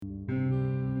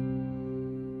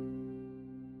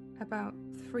about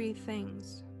 3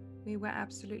 things we were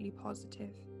absolutely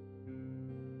positive.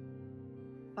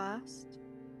 First,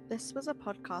 this was a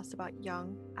podcast about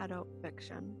young adult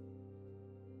fiction.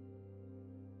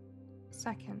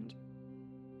 Second,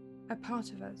 a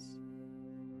part of us,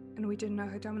 and we didn't know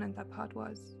how dominant that part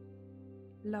was,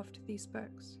 loved these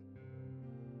books.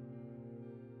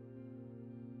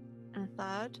 And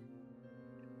third,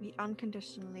 we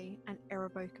unconditionally and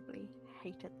irrevocably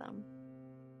hated them.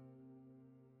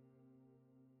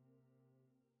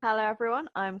 Hello everyone,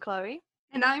 I'm Chloe.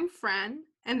 And I'm Fran,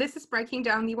 and this is Breaking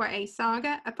Down the YA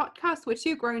Saga, a podcast where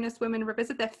 2 grown-ass women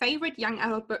revisit their favourite young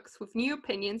adult books with new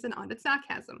opinions and added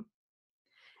sarcasm.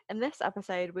 In this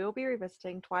episode, we will be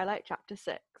revisiting Twilight Chapter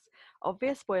 6.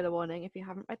 Obvious spoiler warning, if you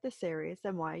haven't read this series,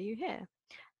 then why are you here?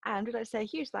 And we'd like to say a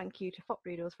huge thank you to Fop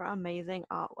Doodles for our amazing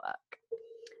artwork.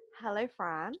 Hello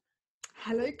Fran.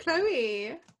 Hello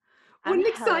Chloe! What And an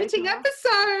exciting hello,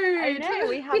 episode! I know,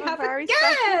 we have a very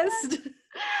guest!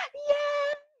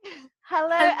 Yay! Hello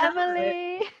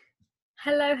Emily!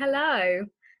 Hello.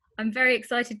 I'm very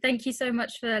excited. Thank you so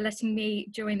much for letting me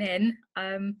join in.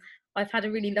 I've had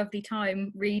a really lovely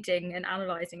time reading and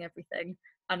analysing everything,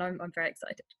 and I'm very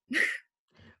excited.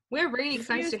 We're really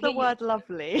excited Use to the hear word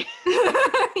lovely.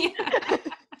 Yeah.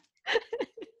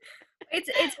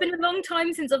 It's been a long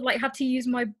time since I've had to use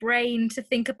my brain to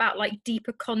think about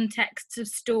deeper contexts of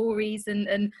stories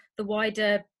and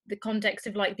the context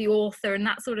of the author and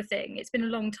that sort of thing. It's been a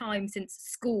long time since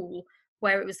school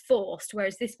where it was forced,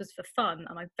 whereas this was for fun,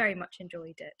 and I very much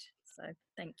enjoyed it. So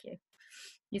thank you.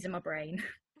 Using my brain.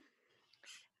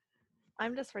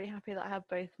 I'm just really happy that I have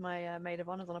both my maid of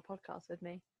honours on a podcast with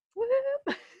me. Woo!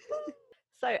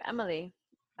 So Emily,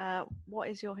 what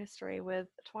is your history with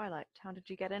Twilight? How did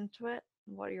you get into it?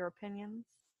 What are your opinions?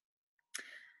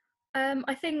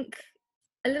 I think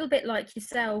a little bit like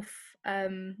yourself.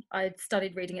 I'd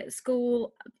studied reading at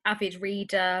school, avid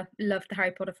reader, loved the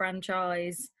Harry Potter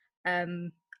franchise,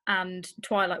 and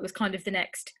Twilight was kind of the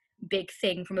next big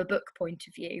thing from a book point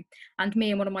of view. And me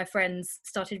and one of my friends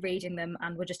started reading them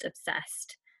and were just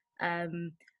obsessed.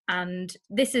 And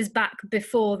this is back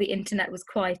before the internet was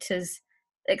quite as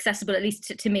accessible, at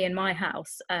least to me in my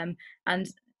house. And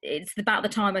it's about the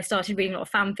time I started reading a lot of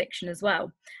fan fiction as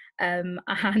well. And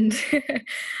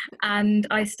and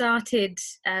I started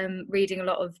reading a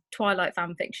lot of Twilight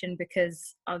fan fiction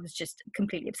because I was just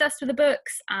completely obsessed with the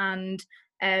books, and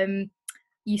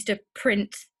used to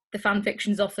print the fan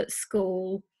fictions off at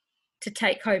school to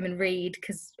take home and read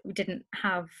because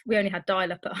we only had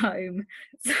dial-up at home.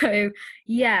 So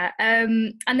yeah,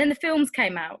 and then the films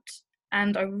came out,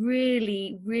 and I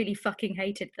really, really fucking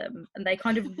hated them, and they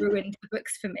kind of ruined the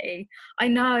books for me. I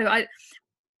know,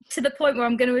 to the point where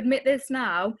I'm going to admit this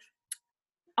now,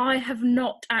 I have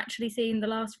not actually seen the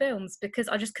last films because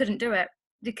I just couldn't do it,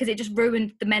 because it just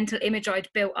ruined the mental image I'd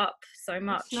built up so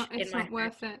much. It's not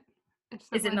worth it.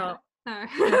 Is it not? No.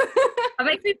 It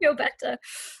makes me feel better.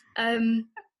 And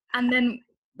then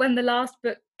when the last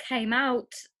book came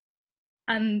out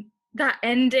and that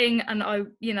ending, and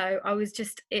I was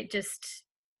just, it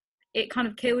kind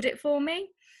of killed it for me.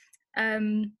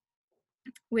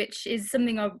 Which is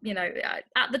something at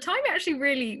the time it actually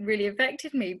really, really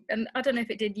affected me. And I don't know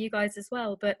if it did you guys as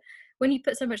well, but when you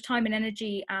put so much time and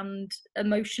energy and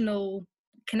emotional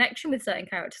connection with certain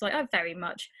characters, I very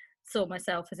much saw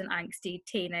myself as an angsty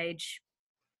teenage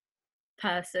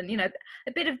person,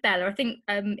 a bit of Bella. I think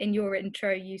in your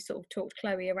intro you sort of talked,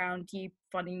 Chloe, around you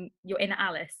finding your inner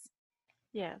Alice.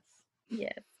 Yes.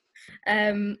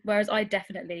 Whereas I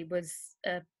definitely was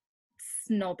a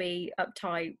snobby,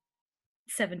 uptight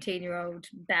 17-year-old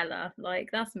Bella.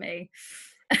 That's me.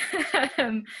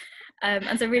 And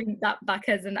so reading that back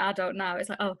as an adult now, it's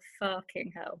oh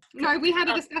fucking hell. No, we had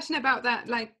a discussion about that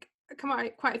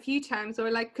quite a few times,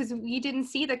 or because we didn't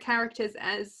see the characters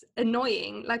as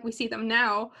annoying like we see them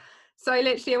now. So I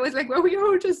was well, we were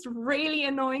all just really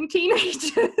annoying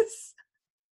teenagers.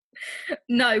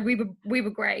 No, we were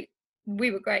great.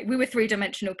 We were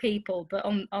 3-dimensional people, but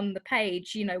on the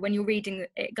page, when you're reading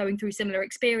it, going through similar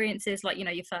experiences,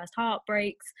 your first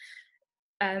heartbreaks,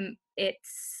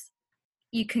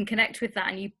 you can connect with that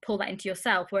and you pull that into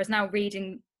yourself. Whereas now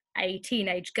reading a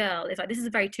teenage girl is this is a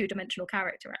very 2-dimensional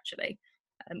character actually,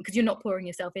 because you're not pouring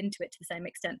yourself into it to the same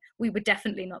extent. We were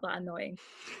definitely not that annoying.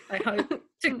 I hope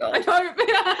to God. I hope.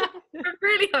 I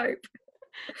really hope.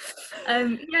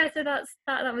 So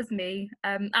that was me.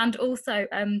 And also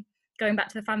going back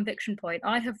to the fan fiction point,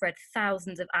 I have read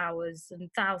thousands of hours and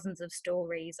thousands of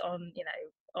stories on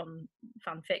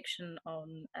fan fiction.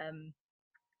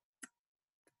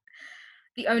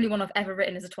 The only one I've ever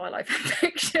written is a Twilight fan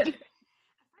fiction.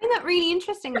 find that really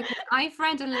interesting because I've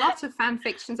read a lot of fan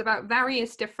fictions about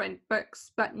various different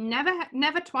books, but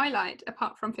never Twilight,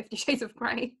 apart from 50 Shades of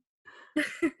Grey.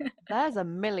 There's a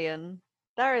million.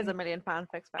 There is a million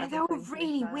fanfics about And they're all everything, to be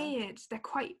really fair. weird. They're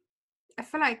quite. I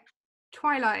feel like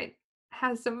Twilight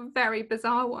has some very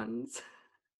bizarre ones.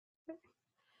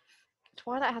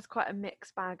 Twilight has quite a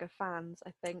mixed bag of fans,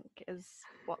 I think, is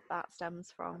what that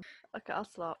stems from. Look at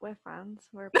us lot, we're fans.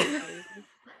 We're a bunch of losers.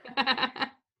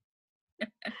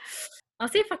 I'll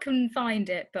see if I can find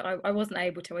it, but I wasn't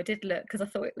able to. I did look because I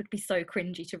thought it would be so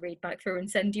cringy to read back through and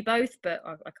send you both, but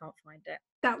I can't find it.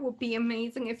 That would be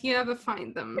amazing. If you ever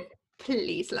find them,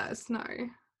 please let us know.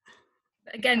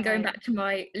 Again, going Okay. back to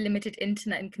my limited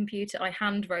internet and computer, I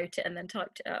hand wrote it and then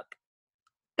typed it up.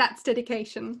 That's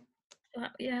dedication.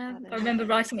 Yeah, That I is remember nice.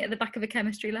 writing it at the back of a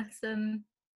chemistry lesson.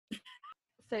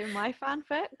 So my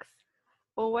fanfics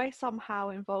always somehow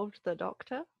involved the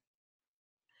Doctor.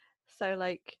 So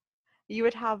like, you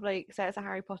would have like, say it's a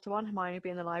Harry Potter one, Hermione would be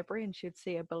in the library and she'd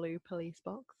see a blue police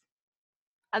box.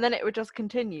 And then it would just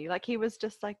continue. Like he was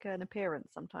just like an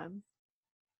appearance sometimes.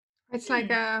 It's like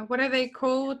what are they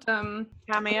called?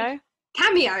 Cameo?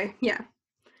 Cameo. Yeah.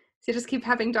 So you just keep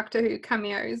having Doctor Who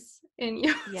cameos in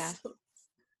your. Yes.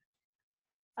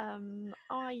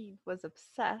 I was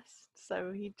obsessed,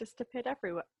 so he just appeared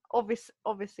everywhere.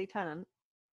 Obviously Tennant,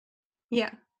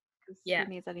 Yeah. because Yeah. who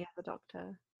needs any other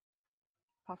Doctor?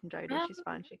 Apart from Jodie, she's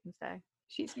fine, she can stay.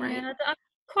 She's great. Yeah, I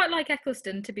quite like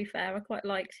Eccleston, to be fair. I quite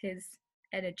liked his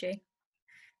energy.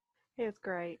 He was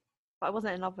great, but I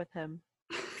wasn't in love with him.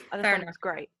 I just Fair thought he enough. was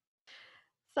great.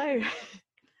 So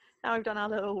now we've done our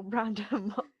little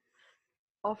random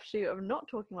offshoot of not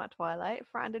talking about Twilight.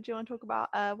 Fran, did you want to talk about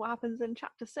what happens in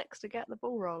chapter 6 to get the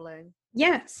ball rolling?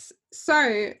 Yes.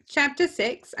 So chapter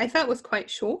 6, I felt was quite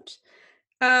short.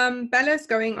 Bella's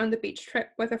going on the beach trip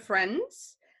with her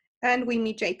friends, and we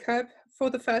meet Jacob for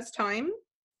the first time.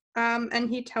 And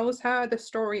he tells her the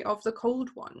story of the Cold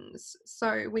Ones.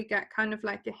 So we get kind of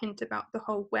like a hint about the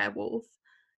whole werewolf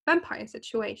vampire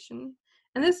situation.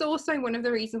 And this is also one of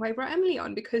the reasons why I brought Emily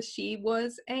on, because she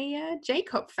was a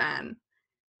Jacob fan,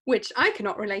 which I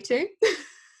cannot relate to.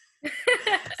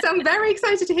 So I'm very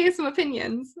excited to hear some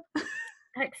opinions.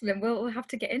 Excellent. We'll have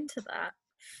to get into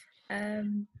that.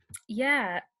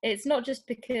 Yeah, it's not just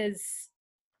because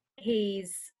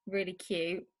he's really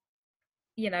cute.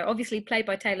 You know, obviously played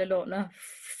by Taylor Lautner.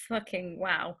 Fucking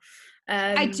wow.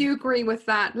 I do agree with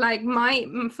that. Like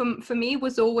for me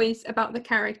was always about the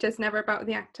characters, never about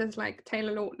the actors, like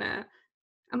Taylor Lautner.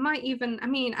 I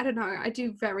don't know, I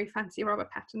do very fancy Robert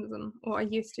Pattinson, or I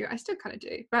used to. I still kind of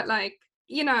do, but like,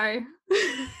 you know.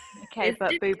 Okay, It's but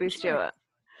Boo different Boo choice. Stewart.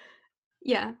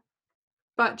 Yeah,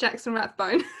 but Jackson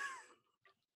Rathbone.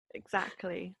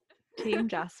 Exactly. Team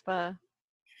Jasper.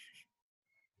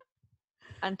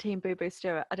 And Team Boo Boo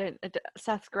Stewart.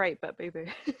 Seth's great, but Boo Boo.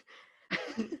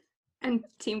 And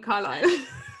Team Carlisle,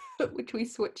 which we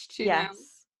switched to now.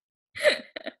 Yes.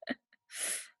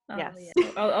 Oh, Yes.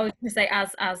 yeah. I was going to say,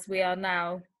 as we are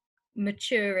now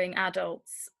maturing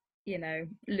adults, you know,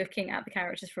 looking at the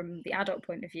characters from the adult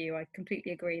point of view, I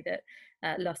completely agree that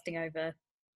lusting over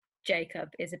Jacob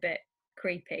is a bit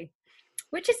creepy,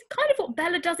 which is kind of what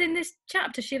Bella does in this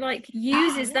chapter. She like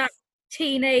uses that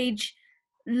teenage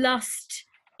lust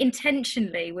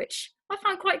intentionally, which I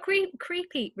found quite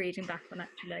creepy reading back on,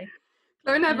 actually.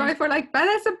 Oh no, both were like,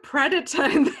 Bella's a predator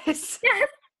in this. Yeah.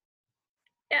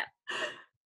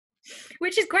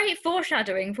 Which is great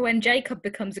foreshadowing for when Jacob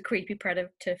becomes a creepy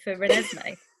predator for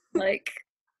Renesmee. Like,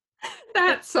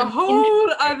 that's a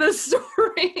whole other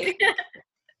story.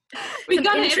 We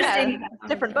got interesting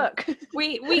different book.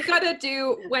 We gotta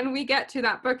do, when we get to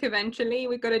that book eventually,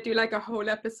 we gotta do like a whole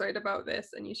episode about this,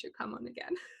 and you should come on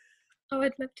again. Oh,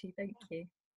 I'd love to, thank you.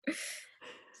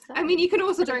 I mean, you could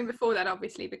also join before that,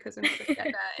 obviously, because we're not gonna get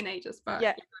there in ages, but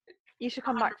yeah, you should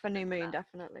come back for New Moon,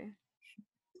 definitely.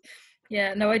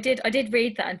 Yeah, no, I did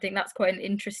read that and think that's quite an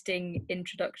interesting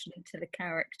introduction to the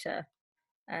character.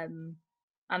 And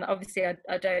obviously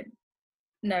I don't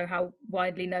know how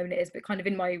widely known it is, but kind of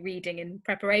in my reading in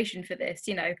preparation for this,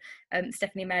 you know,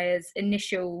 Stephanie Meyer's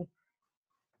initial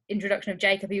introduction of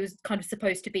Jacob, he was kind of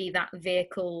supposed to be that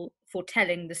vehicle for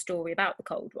telling the story about the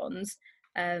Cold Ones,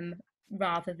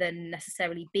 rather than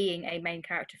necessarily being a main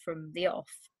character from the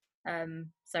off.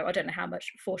 So I don't know how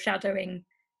much foreshadowing,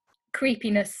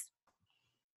 creepiness,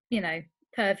 you know,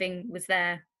 perving was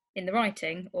there in the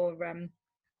writing, or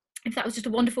if that was just a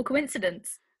wonderful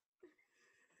coincidence.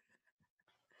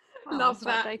 Love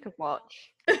that. Jacob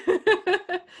watch.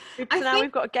 So now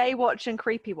we've got Gay Watch and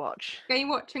Creepy Watch. Gay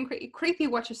Watch and Creepy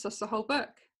Watch is just the whole book.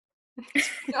 To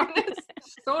be honest,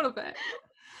 it's all of it.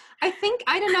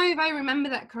 I don't know if I remember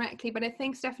that correctly, but I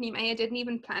think Stephanie Meyer didn't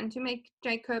even plan to make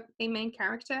Jacob a main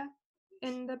character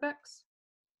in the books.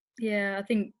 Yeah, I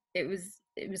think it was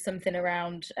something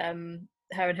around her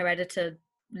and her editor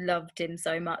loved him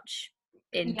so much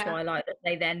in Twilight that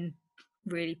they then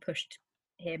really pushed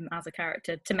him as a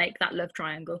character to make that love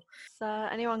triangle. So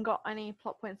anyone got any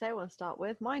plot points they want to start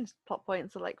with? Mine's plot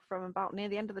points are like from about near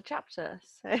the end of the chapter,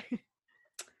 so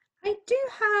I do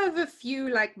have a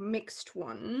few like mixed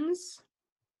ones.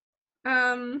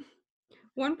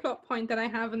 One plot point that I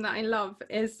have and that I love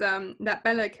is that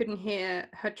Bella couldn't hear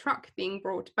her truck being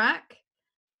brought back.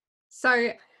 So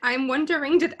I'm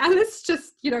wondering, did Alice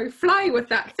just, fly with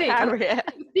that thing? carry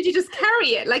it. Did you just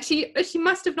carry it? Like she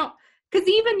must have not, because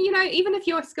even if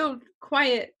you're a skilled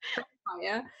quiet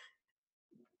fire,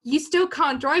 you still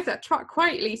can't drive that truck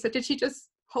quietly. So did she just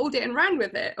hold it and ran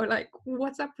with it? Or like,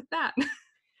 what's up with that?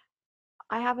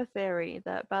 I have a theory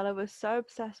that Bella was so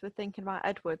obsessed with thinking about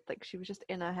Edward that she was just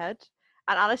in her head.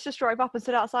 And Alice just drove up and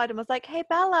stood outside and was like, hey,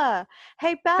 Bella,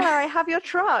 I have your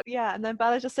truck. Yeah, and then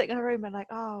Bella's just sitting in her room and like,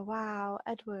 oh, wow,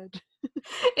 Edward.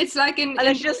 It's like and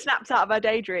then she just snaps out of her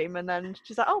daydream and then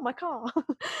she's like, oh, my car.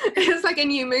 It's like a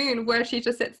New Moon where she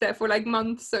just sits there for like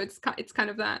months. So it's kind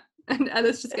of that. And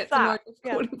Alice just gets annoyed with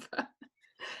calling for her.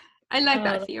 I like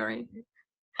that theory.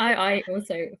 I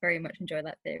also very much enjoy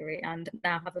that theory and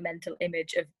now have a mental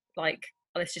image of like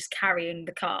Alice just carrying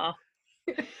the car.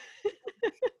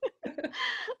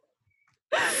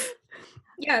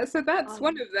 Yeah, so that's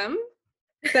one of them.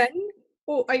 Then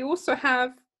I also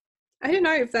have, I don't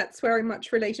know if that's very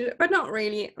much related, but not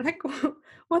really. Like,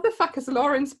 what the fuck is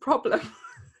Lauren's problem?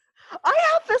 I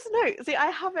have this note. See,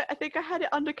 I think I had it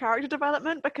under character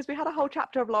development because we had a whole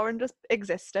chapter of Lauren just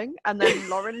existing and then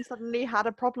Lauren suddenly had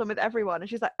a problem with everyone and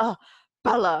she's like, oh,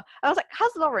 Bella. And I was like,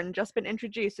 has Lauren just been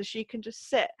introduced so she can just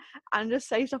sit and just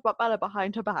say stuff about Bella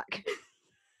behind her back?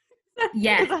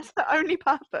 Yeah. That's the only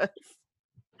purpose.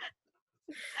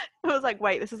 I was like,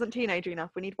 wait, this isn't teenager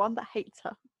enough. We need one that hates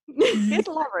her. Here's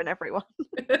Lauren, everyone.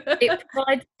 It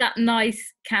provides that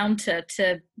nice counter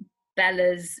to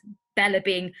Bella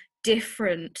being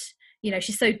different.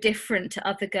 She's so different to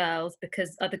other girls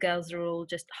because other girls are all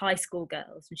just high school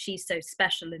girls and she's so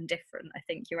special and different. I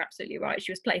think you're absolutely right.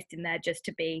 She was placed in there just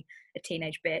to be a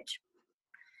teenage bitch.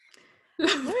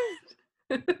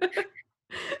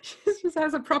 She just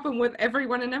has a problem with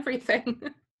everyone and everything.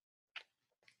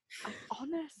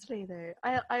 Honestly though,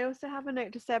 I also have a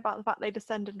note to say about the fact they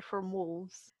descended from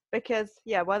wolves because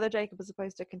whether Jacob was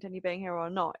supposed to continue being here or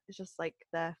not, it's just like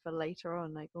there for later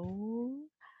on, like, oh,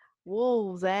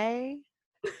 wolves, eh?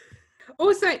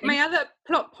 Also, my other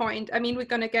plot point, I mean, we're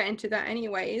going to get into that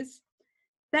anyways,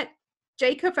 that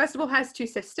Jacob first of all has two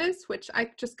sisters, which I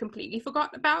just completely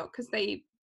forgot about because they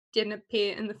didn't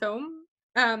appear in the film,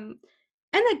 and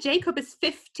that Jacob is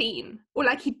 15, or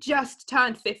like he just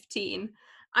turned 15.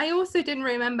 I also didn't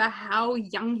remember how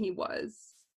young he was,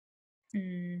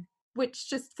 which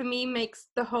just for me makes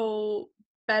the whole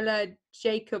Bella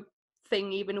Jacob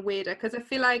thing even weirder because I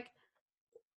feel like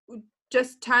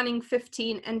just turning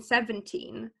 15 and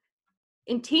 17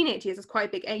 in teenage years is quite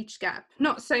a big age gap.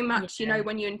 Not so much,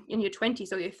 when you're in your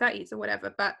 20s or your 30s or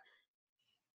whatever, but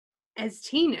as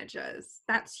teenagers,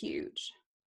 that's huge.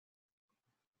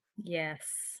 Yes,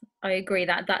 I agree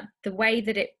that the way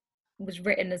that it was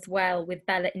written as well, with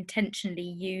Bella intentionally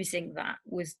using that,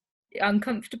 was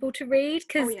uncomfortable to read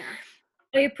because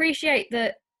I appreciate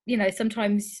that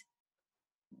sometimes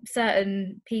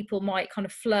certain people might kind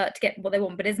of flirt to get what they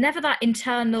want, but there's never that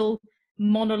internal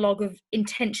monologue of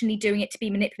intentionally doing it to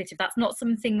be manipulative. That's not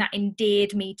something that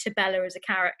endeared me to Bella as a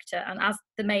character and as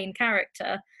the main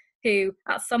character, who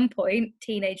at some point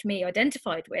teenage me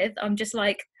identified with. I'm just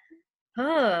like,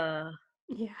 yeah,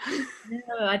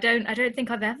 no, I don't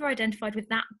think I've ever identified with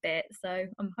that bit, so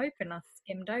I'm hoping I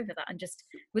skimmed over that and just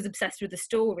was obsessed with the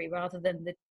story rather than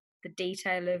the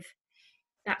detail of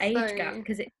that age gap,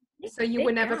 because so you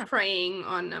were never preying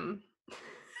on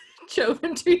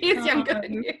children 2 years younger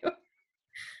than you.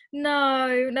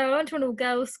 No, I went to an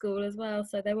all-girls school as well,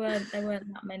 so there weren't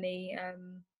that many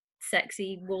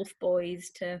sexy wolf boys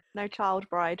to. No child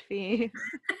bride for you.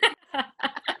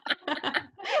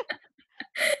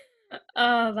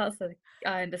 Oh,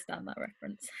 I understand that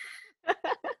reference.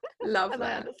 Love and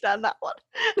that. I understand that one.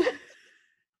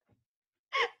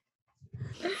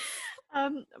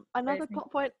 Another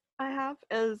plot point I have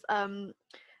is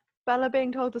Bella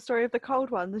being told the story of the cold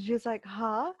ones, and she's like,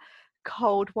 huh?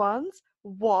 Cold ones?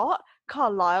 What?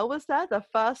 Carlisle was there the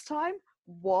first time?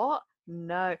 What?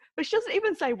 No. But she doesn't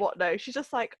even say what no. She's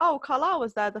just like, oh, Carlisle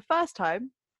was there the first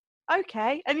time.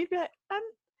 Okay. And you'd be like,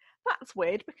 that's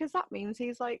weird because that means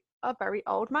he's like a very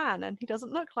old man and he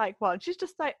doesn't look like one. She's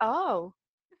just like, oh,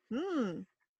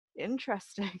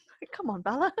 interesting. Come on,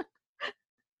 Bella.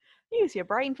 Use your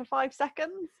brain for 5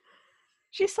 seconds.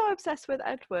 She's so obsessed with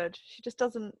Edward. She just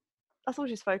doesn't, that's all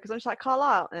she's focused on. She's like,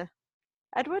 Carlisle,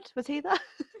 Edward, was he there?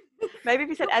 Maybe if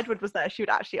you said Edward was there, she would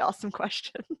actually ask some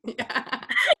questions. Yeah.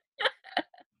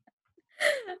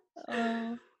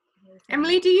 Oh.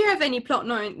 Emily, do you have any plot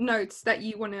notes that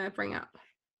you want to bring up?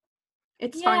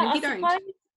 It's fine if you don't.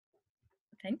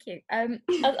 Thank you.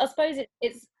 I suppose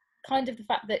it's kind of the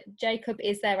fact that Jacob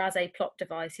is there as a plot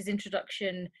device. His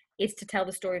introduction is to tell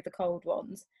the story of the Cold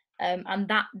Ones, and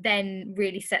that then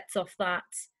really sets off that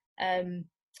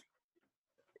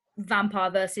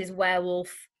vampire versus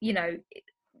werewolf.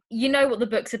 You know what the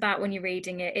book's about when you're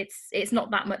reading it. It's not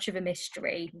that much of a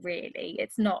mystery, really.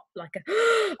 It's not like a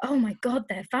oh my god,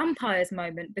 they're vampires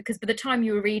moment, because by the time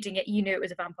you were reading it, you knew it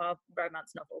was a vampire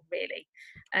romance novel, really.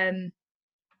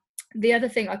 The other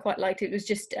thing I quite liked, it was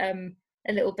just a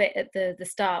little bit at the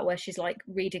start where she's like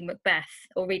reading Macbeth,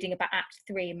 or reading about Act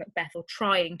 3 in Macbeth, or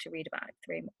trying to read about Act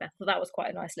 3 in Macbeth. So that was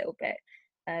quite a nice little bit,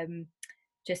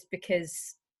 just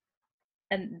because,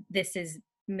 and this is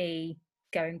me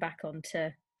going back onto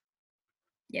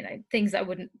things that I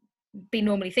wouldn't be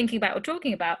normally thinking about or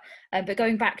talking about, but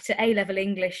going back to A-level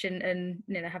English and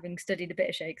having studied a bit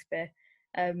of Shakespeare,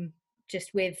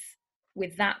 just with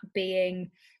that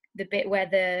being the bit where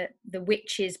the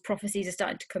witches' prophecies are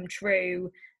starting to come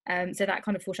true, so that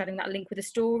kind of foreshadowing, that link with the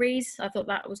stories, I thought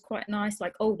that was quite nice.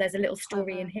 Like, oh, there's a little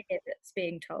story in here that's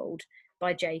being told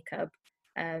by Jacob,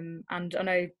 and I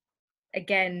know,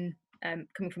 again,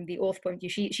 coming from the author point of view,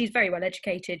 she's very well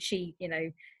educated. She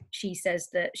says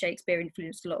that Shakespeare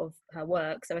influenced a lot of her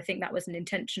work, so I think that was an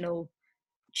intentional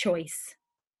choice,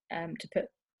 to put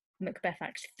Macbeth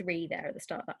Act 3 there at the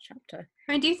start of that chapter.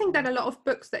 I do think that a lot of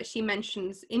books that she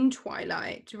mentions in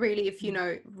Twilight, really, if you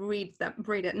read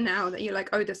it now, that you're like,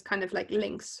 oh, this kind of like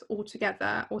links all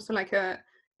together. Also, like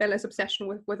Bella's obsession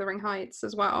with Wuthering Heights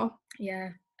as well. Yeah.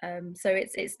 So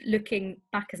it's looking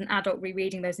back as an adult,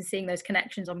 rereading those and seeing those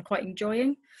connections, I'm quite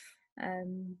enjoying. At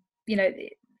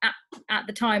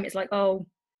the time, it's like, oh,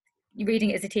 you're reading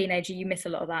it as a teenager, you miss a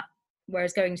lot of that.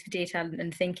 Whereas going into the detail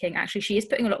and thinking, actually, she is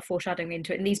putting a lot of foreshadowing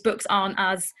into it. And these books aren't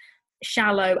as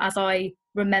shallow as I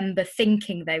remember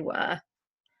thinking they were.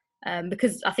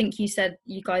 Because I think you said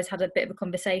you guys had a bit of a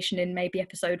conversation in maybe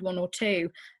episode 1 or 2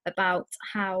 about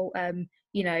how,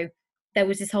 there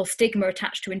was this whole stigma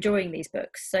attached to enjoying these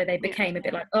books. So they became a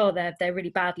bit like, oh, they're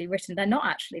really badly written. They're not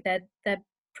actually. They're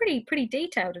pretty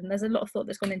detailed, and there's a lot of thought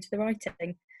that's gone into the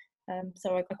writing.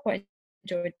 So I quite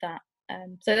enjoyed that.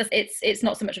 So it's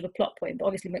not so much of a plot point, but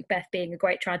obviously Macbeth being a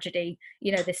great tragedy,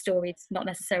 this story's not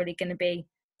necessarily going to be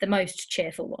the most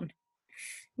cheerful one.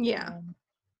 Yeah.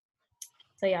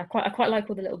 So yeah, I quite like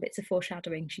all the little bits of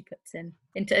foreshadowing she puts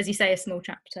into, as you say, a small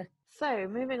chapter. So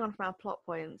moving on from our plot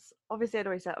points, obviously I'd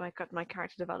already said my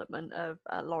character development of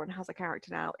Lauren has a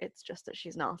character now. It's just that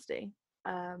she's nasty.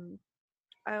 I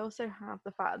also have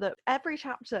the fact that every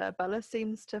chapter Bella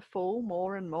seems to fall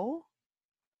more and more.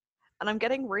 And I'm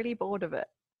getting really bored of it,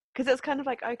 because it's kind of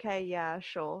like, okay, yeah,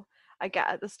 sure. I get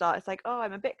at the start, it's like, oh,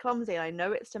 I'm a bit clumsy. And I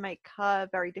know it's to make her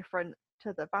very different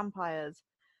to the vampires.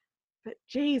 But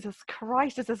Jesus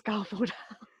Christ, does this girl fall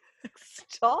down?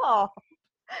 Stop.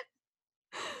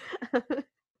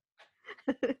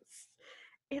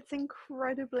 It's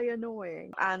incredibly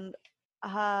annoying. And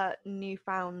her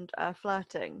newfound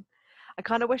flirting, I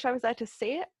kind of wish I was there to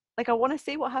see it. Like, I want to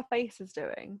see what her face is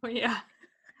doing. Well, yeah.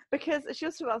 Because she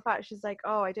just about the fact she's like,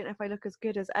 oh, I don't know if I look as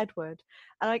good as Edward.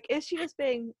 And like, is she just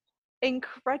being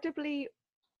incredibly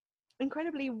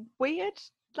weird,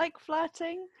 like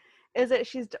flirting? Is it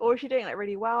or is she doing it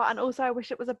really well? And also, I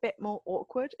wish it was a bit more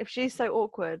awkward. If she's so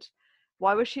awkward,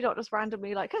 why was she not just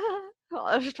randomly like, I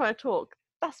was just trying to talk?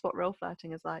 That's what real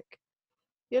flirting is like.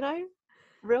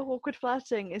 Real awkward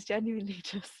flirting is genuinely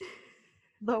just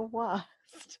the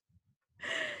worst.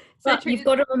 But you've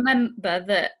got to remember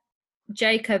that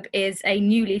Jacob is a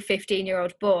newly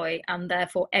 15-year-old boy, and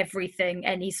therefore everything,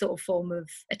 any sort of form of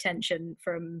attention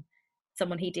from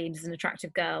someone he deems as an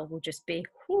attractive girl, will just be,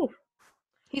 whew.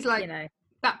 He's like,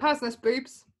 that person has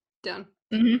boobs, done.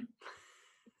 Mm-hmm.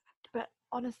 But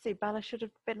honestly, Bella should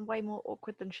have been way more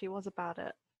awkward than she was about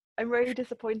it. I'm really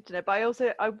disappointed in it, but I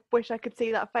wish I could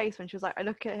see that face when she was like, I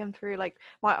look at him through like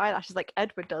my eyelashes like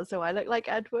Edward does, so I look like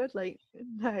Edward. Like,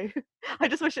 no. I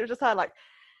just wish it was just her like,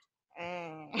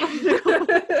 No,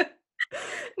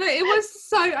 it was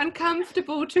so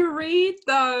uncomfortable to read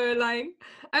though. Like,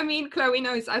 I mean, Chloe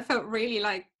knows I felt really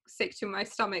like sick to my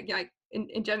stomach, like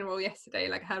in general yesterday,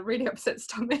 like I had a really upset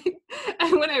stomach.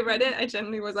 And when I read it, I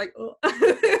generally was like, oh.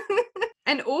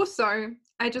 And also,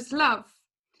 I just love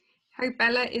how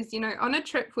Bella is, on a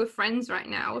trip with friends right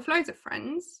now, with loads of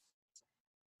friends.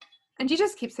 And she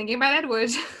just keeps thinking about Edward,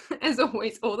 as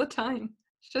always, all the time.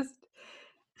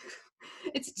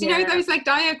 It's you know, those like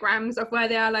diagrams of where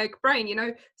they are like brain,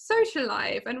 social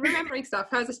life and remembering stuff.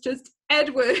 Hers is just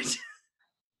Edward.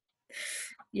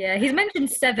 Yeah, he's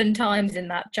mentioned 7 times in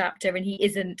that chapter and he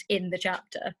isn't in the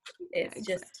chapter. It's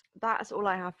just... That's all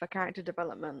I have for character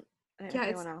development. I don't know if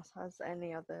anyone else has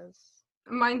any others.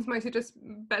 Mine's mostly just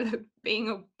Bella being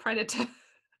a predator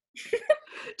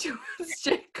towards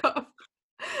Jacob.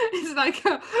 It's like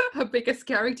her biggest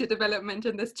character development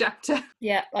in this chapter.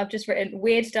 Yeah, I've just written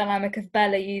weird dynamic of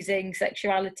Bella using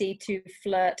sexuality to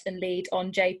flirt and lead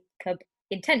on Jacob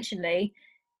intentionally.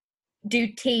 Do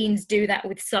teens do that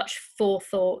with such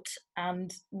forethought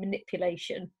and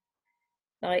manipulation?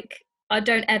 Like, I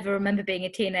don't ever remember being a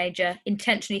teenager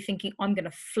intentionally thinking I'm going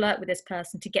to flirt with this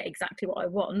person to get exactly what I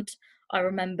want. I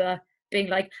remember being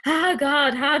like, oh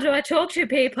God, how do I talk to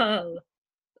people?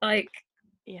 Like,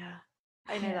 yeah,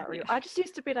 I know that really. I just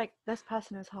used to be like, this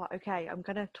person is hot. Okay, I'm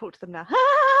going to talk to them now.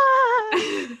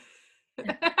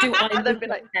 Do I then be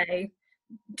like, okay?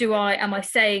 Am I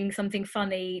saying something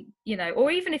funny,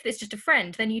 or even if it's just a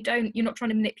friend, then you're not trying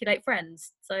to manipulate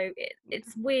friends. So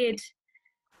it's weird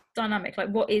dynamic. Like,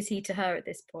 what is he to her at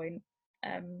this point?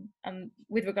 And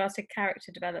with regards to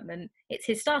character development, it's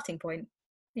his starting point.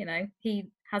 He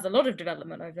has a lot of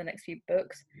development over the next few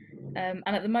books. And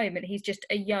at the moment, he's just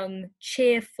a young,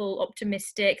 cheerful,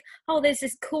 optimistic, there's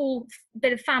this cool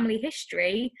bit of family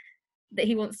history that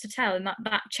he wants to tell. And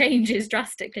that changes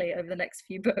drastically over the next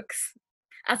few books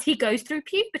as he goes through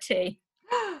puberty.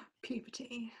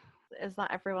 Puberty. Is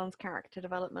that everyone's character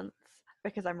developments?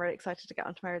 Because I'm really excited to get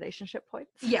onto my relationship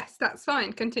points. Yes, that's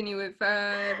fine. Continue with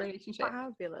relationship.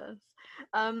 Fabulous.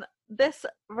 This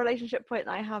relationship point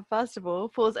that I have, first of all,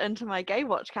 falls into my gay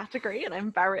watch category, and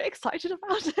I'm very excited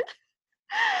about it.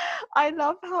 I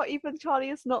love how even Charlie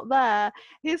is not there.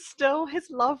 His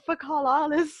love for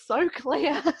Carlisle is so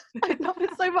clear. I love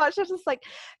it so much. It's just like,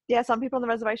 yeah, some people on the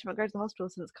reservation won't go to the hospital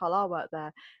since Carlisle worked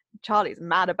there. Charlie's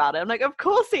mad about it. I'm like, of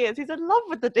course he is. He's in love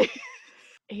with the dude.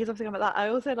 He's obviously about that. I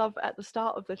also love at the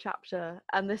start of the chapter,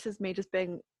 and this is me just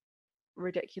being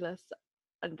ridiculous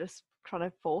and just trying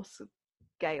to force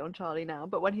gay on Charlie now,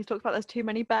 but when he's talked about there's too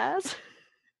many bears.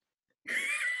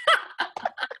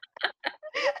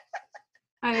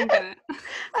 I don't get it.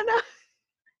 I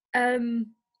know.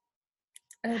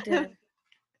 Oh dear.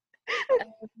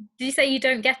 Did you say you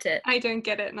don't get it? I don't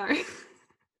get it, no.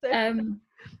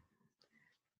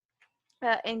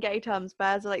 In gay terms,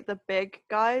 bears are like the big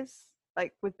guys,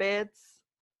 like with beards.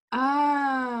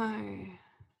 Oh.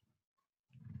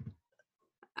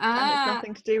 And it's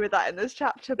nothing to do with that in this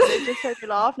chapter, but it just made me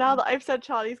laugh. Now that I've said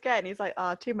Charlie's gay, and he's like,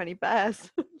 too many bears.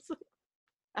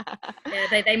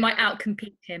 Yeah, they might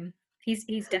outcompete him.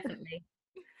 He's definitely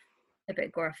a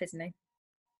bit gruff, isn't he?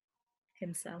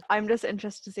 Himself. I'm just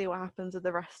interested to see what happens with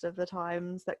the rest of the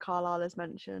times that Carlisle is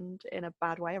mentioned in a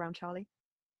bad way around Charlie,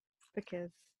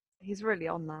 because he's really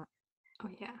on that. Oh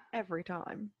yeah, every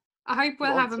time. I hope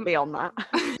we'll have to be on that.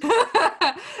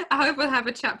 I hope we'll have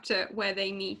a chapter where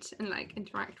they meet and like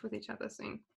interact with each other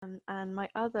soon. And my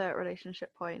other relationship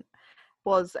point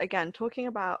was, again, talking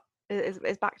about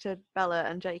is back to Bella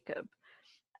and Jacob,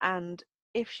 and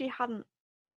if she hadn't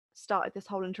started this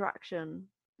whole interaction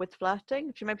with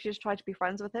flirting, she just tried to be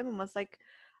friends with him and was like,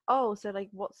 oh, so like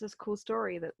what's this cool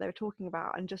story that they were talking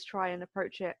about, and just try and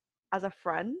approach it as a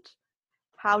friend,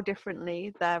 how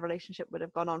differently their relationship would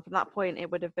have gone on. From that point, it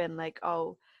would have been like,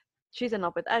 oh, she's in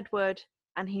love with Edward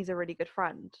and he's a really good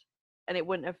friend, and it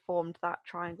wouldn't have formed that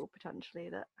triangle potentially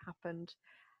that happened.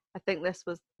 I think this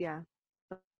was the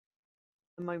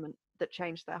moment that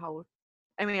changed their whole,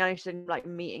 I mean, I just didn't like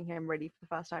meeting him really for the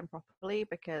first time properly,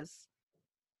 because,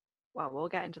 well, we'll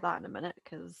get into that in a minute,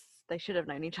 because they should have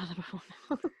known each other before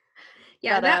now.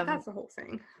 Yeah, but, that's the whole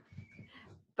thing.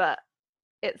 But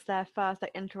it's their first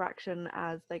like interaction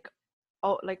as like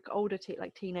older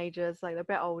teenagers, like they're a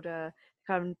bit older,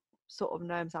 kind of sort of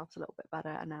know themselves a little bit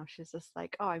better, and now she's just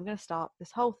like, oh, I'm going to start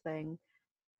this whole thing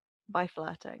by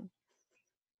flirting.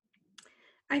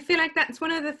 I feel like that's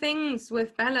one of the things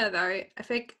with Bella, though. I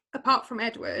think apart from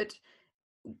Edward,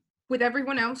 with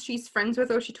everyone else she's friends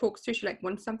with or she talks to, she like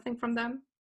wants something from them.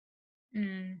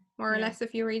 More or less,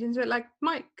 if you read into it, like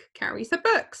Mike carries the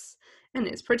books and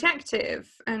is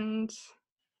protective, and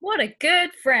what a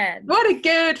good friend. What a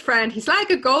good friend. He's like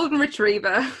a golden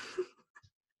retriever.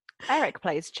 Eric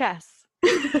plays chess.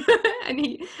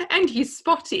 and he's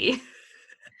spotty.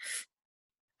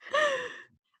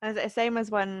 And it's the same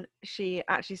as when she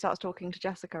actually starts talking to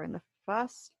Jessica in the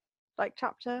first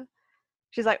chapter.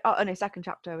 She's like, oh no, second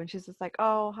chapter, and she's just like,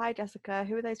 oh hi Jessica,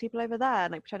 who are those people over there?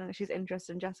 And pretending that she's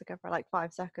interested in Jessica for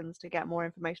 5 seconds to get more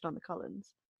information on the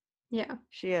Cullens. Yeah.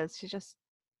 She is.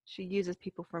 She uses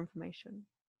people for information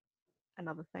and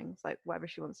other things, whatever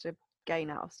she wants to gain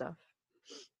out of stuff.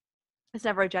 It's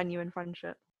never a genuine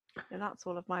friendship. And that's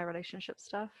all of my relationship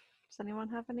stuff. Does anyone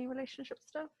have any relationship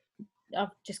stuff? I've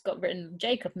just got written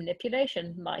Jacob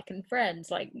manipulation, Mike and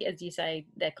friends. As you say,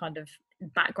 they're kind of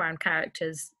background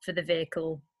characters for the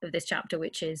vehicle of this chapter,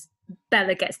 which is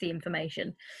Bella gets the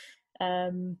information.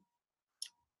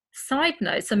 Side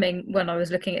note, something when I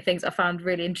was looking at things I found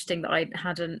really interesting that I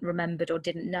hadn't remembered or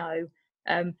didn't know,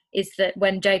 is that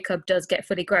when Jacob does get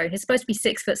fully grown, he's supposed to be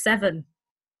 6'7".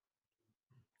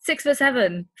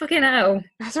 6'7", fucking hell.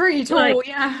 That's really tall,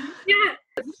 yeah. Yeah.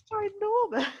 It's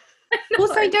ginormous.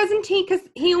 Also, doesn't he, because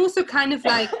he also kind of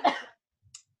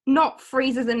not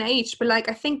freezes in age, but I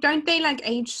think don't they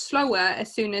age slower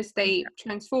as soon as they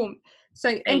transform? So,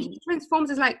 and he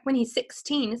transforms as when he's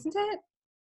 16, isn't it?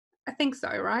 I think so,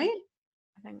 right?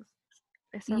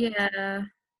 I think yeah.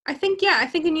 I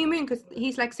think in New Moon, because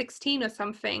he's 16 or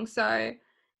something, so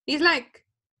he's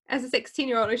as a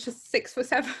 16-year-old, he's just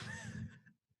 6'7".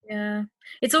 Yeah,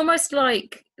 it's almost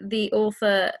like the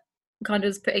author kind of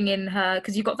is putting in her,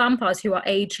 because you've got vampires who are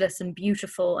ageless and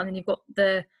beautiful, and then you've got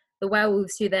the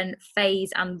werewolves who then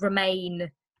phase and remain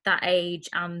that age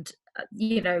and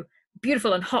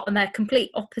beautiful and hot, and they're complete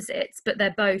opposites, but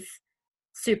they're both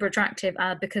super attractive,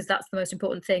 because that's the most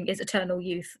important thing, is eternal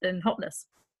youth and hotness.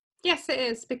 Yes, it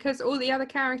is, because all the other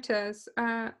characters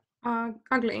are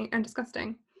ugly and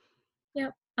disgusting.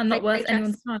 Yep, and not worth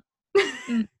anyone's time.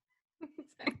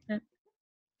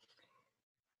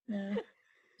 Yeah.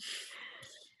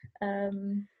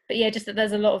 But yeah, just that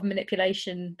there's a lot of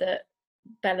manipulation that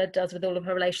Bella does with all of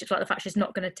her relationships, the fact she's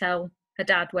not going to tell her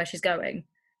dad where she's going,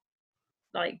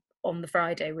 on the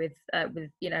Friday with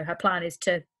her plan is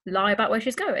to lie about where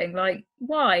she's going.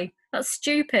 Why? That's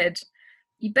stupid.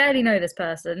 You barely know this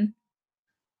person.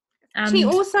 And she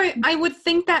also, I would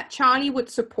think that Charlie would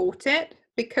support it,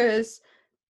 because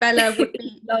Bella would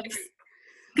be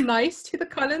nice to the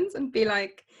Cullens and be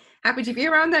happy to be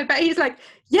around there, but he's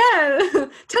yeah,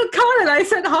 tell Carlisle I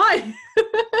said hi.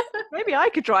 Maybe I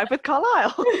could drive with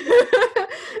Carlisle.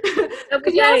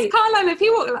 Could you ask Carlisle if he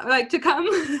would like to come?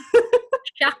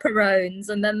 Chaperones,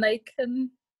 and then they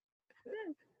can.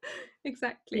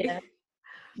 Exactly. Yeah,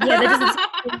 there doesn't.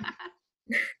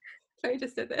 So I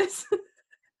just did this.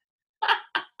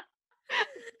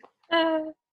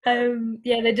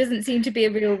 There doesn't seem to be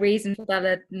a real reason for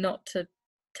Bella not to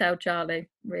tell Charlie,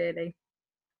 really.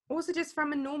 Also, just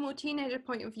from a normal teenager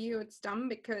point of view, it's dumb,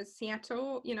 because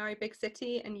Seattle, a big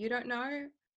city, and you don't know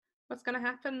what's going to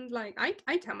happen.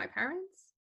 I tell my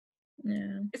parents.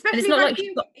 Yeah. Especially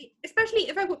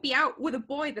if I would be out with a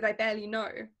boy that I barely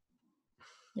know.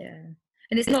 Yeah.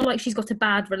 And it's not like she's got a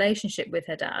bad relationship with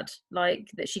her dad,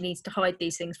 that she needs to hide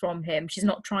these things from him. She's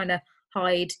not trying to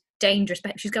hide dangerous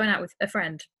behavior. She's going out with a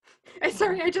friend.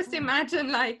 Sorry, I just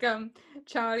imagine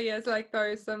Charlie as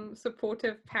those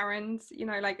supportive parents,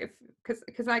 if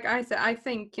because I said, I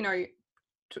think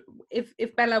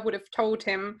if Bella would have told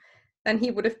him, then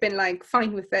he would have been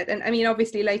fine with it. And I mean,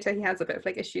 obviously later he has a bit of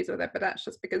issues with it, but that's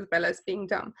just because Bella's being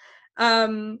dumb.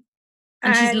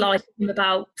 And she's lied to him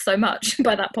about so much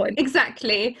by that point.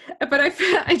 Exactly. But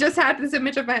I just had this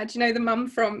image of my head, the mum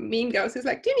from Mean Girls who's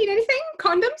do you need anything?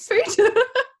 Condoms, food?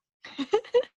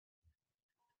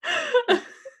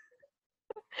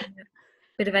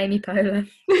 Bit of Amy Poehler.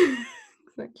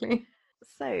 Exactly.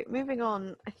 So moving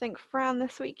on, I think Fran,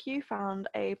 this week you found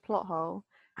a plot hole,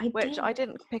 which I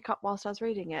didn't pick up whilst I was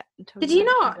reading it until. Did you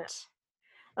not?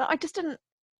 I just didn't.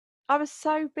 I was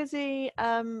so busy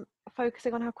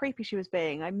focusing on how creepy she was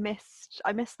being. I missed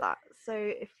that. So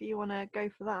if you want to go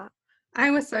for that.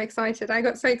 I was so excited. I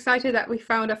got so excited that we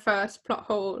found our first plot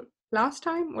hole last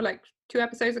time, or 2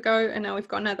 episodes ago, and now we've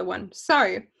got another one.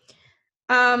 So,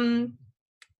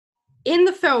 in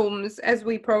the films, as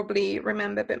we probably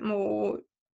remember a bit more,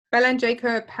 Bella and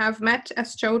Jacob have met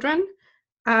as children.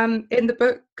 In the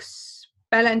books,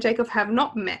 Bella and Jacob have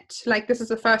not met. This is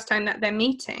the first time that they're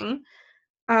meeting.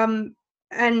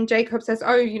 And Jacob says,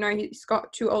 oh, he's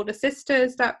got 2 older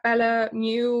sisters that Bella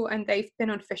knew, and they've been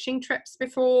on fishing trips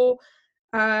before.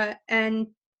 And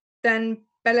then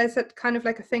Bella said kind of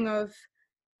a thing of,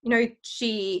 they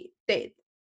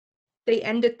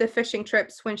ended the fishing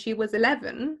trips when she was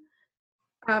 11,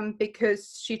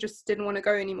 because she just didn't want to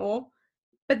go anymore.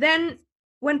 But then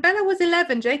when Bella was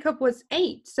 11, Jacob was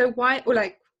 8. So why, or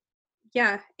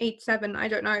 8, 7, I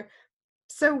don't know.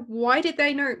 So why did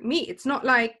they not meet? It's not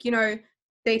like,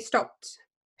 they stopped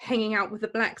hanging out with the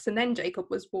blacks and then Jacob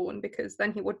was born, because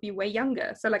then he would be way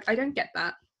younger. So like, I don't get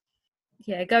that.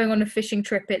 Yeah, going on a fishing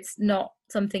trip, it's not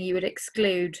something you would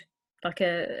exclude like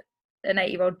an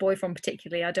 8-year-old boy from,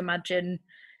 particularly. I'd imagine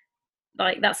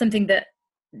like that's something that,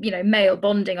 male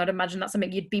bonding, I'd imagine that's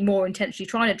something you'd be more intentionally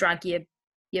trying to drag your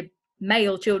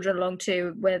male children along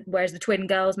to, whereas the twin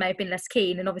girls may have been less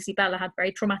keen. And obviously Bella had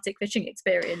very traumatic fishing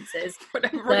experiences. For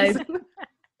whatever reason.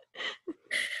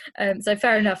 So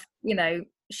fair enough,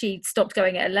 she stopped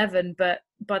going at 11, but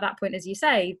by that point, as you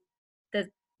say, there's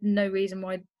no reason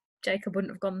why Jacob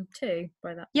wouldn't have gone too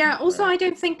by that. Yeah, also I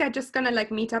don't think they're just gonna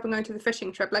like meet up and go to the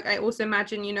fishing trip. Like I also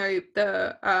imagine,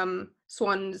 the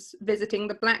Swans visiting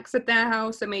the blacks at their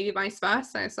house, or maybe vice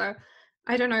versa. So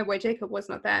I don't know why Jacob was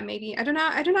not there. Maybe I don't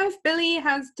know if Billy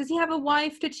does he have a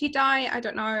wife? Did she die? I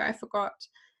don't know, I forgot.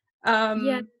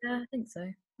 Yeah, I think so.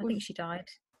 I think she died.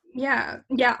 Yeah,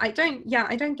 I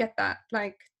don't get that.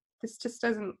 Like, this just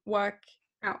doesn't work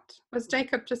out. Was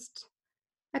Jacob just,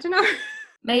 I don't know.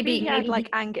 Maybe he had like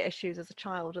anger issues as a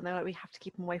child, and they're like, we have to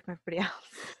keep him away from everybody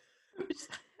else. Just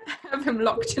have him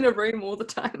locked in a room all the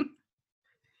time.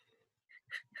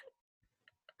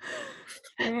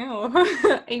 A+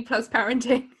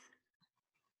 parenting.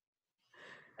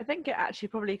 I think it actually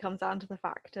probably comes down to the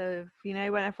fact of, when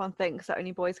everyone thinks that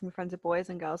only boys can be friends with boys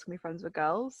and girls can be friends with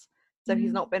girls. So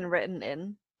he's not been written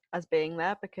in as being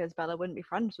there because Bella wouldn't be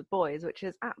friends with boys, which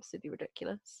is absolutely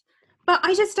ridiculous. But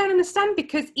I just don't understand,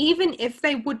 because even if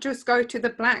they would just go to the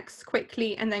blacks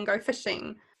quickly and then go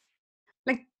fishing,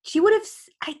 like she would have,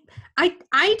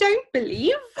 I don't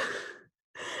believe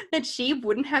that she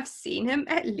wouldn't have seen him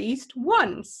at least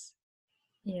once.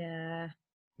 Yeah.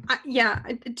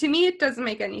 To me, it doesn't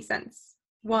make any sense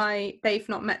why they've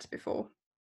not met before.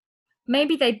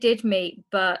 Maybe they did meet,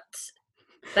 but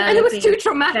and it was too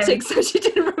traumatic, so she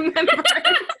didn't remember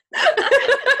it.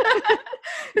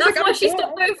 That's why she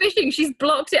stopped going fishing. She's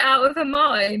blocked it out of her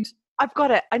mind. I've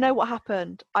got it. I know what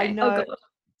happened. I know. Oh, God.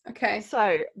 Okay.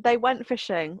 So they went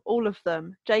fishing, all of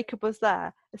them. Jacob was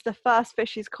there. It's the first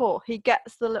fish he's caught. He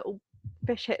gets the little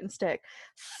fish hitting stick,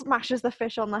 smashes the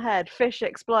fish on the head. Fish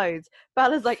explodes.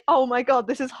 Bella's like, oh my God,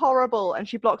 this is horrible. And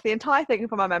she blocked the entire thing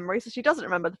from her memory, so she doesn't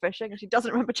remember the fishing and she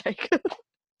doesn't remember Jacob.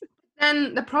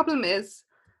 Then the problem is,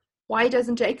 why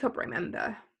doesn't Jacob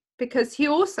remember? Because he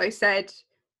also said,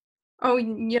 oh,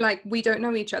 you're like, we don't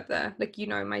know each other. Like,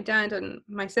 my dad and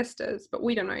my sisters, but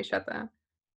we don't know each other.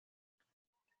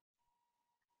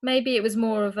 Maybe it was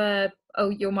more of a, oh,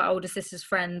 you're my older sister's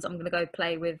friends, I'm going to go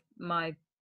play with my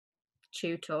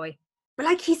chew toy. But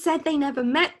like he said, they never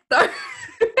met, though.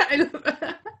 I love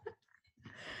it.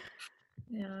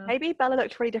 Yeah. Maybe Bella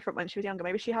looked really different when she was younger.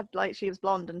 Maybe she was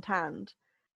blonde and tanned.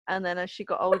 And then as she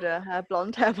got older, her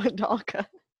blonde hair went darker.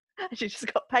 And she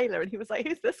just got paler, and he was like,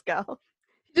 who's this girl?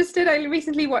 I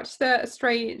recently watched the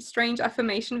strange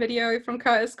affirmation video from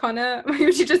Curtis Connor,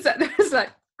 where she just said, there was like,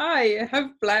 I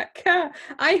have black hair.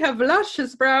 I have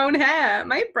luscious brown hair.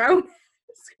 My brown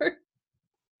hair.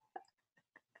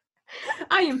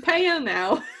 I am pale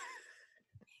now.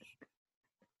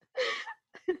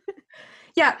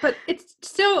 Yeah, but it's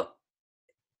still,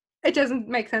 it doesn't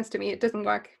make sense to me. It doesn't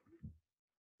work.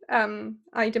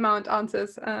 I demand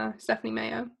answers, Stephanie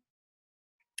Meyer.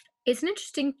 It's an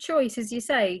interesting choice, as you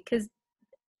say, because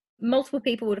multiple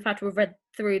people would have had to have read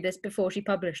through this before she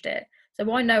published it. So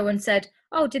why no one said,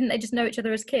 oh, didn't they just know each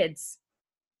other as kids?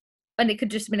 And it could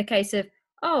just have been a case of,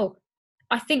 oh,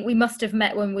 I think we must have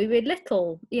met when we were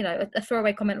little, a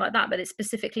throwaway comment like that, but it's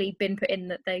specifically been put in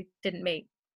that they didn't meet.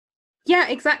 Yeah,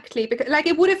 exactly. Because like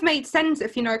it would have made sense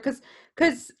if,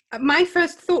 because my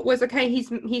first thought was, okay,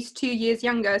 he's 2 years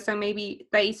younger, so maybe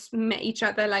they met each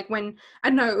other like when, I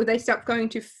don't know, they stopped going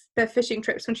to their fishing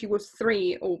trips when she was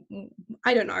 3, or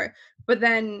I don't know. But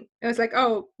then it was like,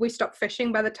 oh, we stopped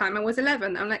fishing by the time I was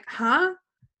 11. I'm like, huh?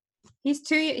 He's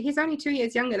only 2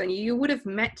 years younger than you. You would have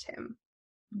met him.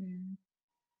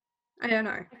 I don't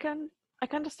know. I can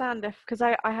understand because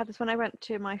I had this when I went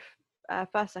to my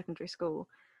first secondary school.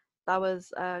 There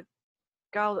was a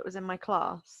girl that was in my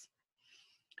class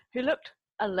who looked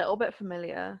a little bit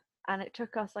familiar, and it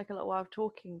took us like a little while of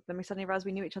talking. Then we suddenly realized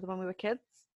we knew each other when we were kids.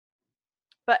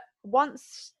 But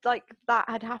once like that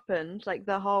had happened, like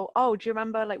the whole, oh, do you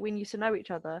remember like we used to know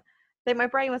each other? Then my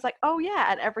brain was like, oh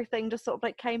yeah, and everything just sort of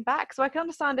like came back. So I can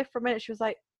understand if for a minute she was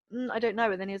like, I don't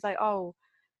know, and then he was like, oh,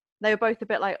 they were both a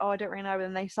bit like, oh, I don't really know, and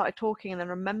then they started talking and then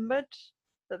remembered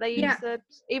that they used to,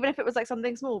 even if it was like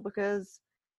something small, because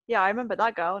yeah, I remember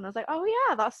that girl, and I was like, oh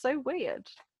yeah, that's so weird.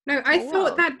 No, I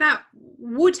thought that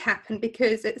would happen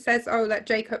because it says, oh, that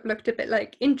Jacob looked a bit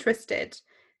like interested.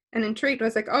 and intrigued. I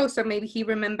was like, oh, so maybe he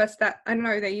remembers that, I don't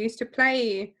know, they used to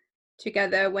play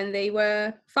together when they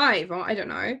were 5, or I don't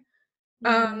know.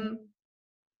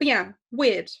 But yeah,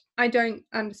 weird. I don't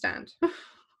understand.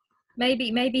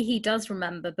 Maybe he does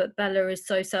remember, but Bella is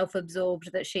so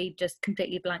self-absorbed that she just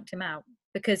completely blanked him out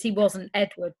because he wasn't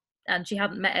Edward and she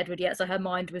hadn't met Edward yet, so her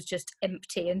mind was just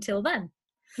empty until then.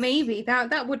 Maybe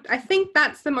that would, I think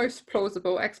that's the most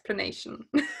plausible explanation.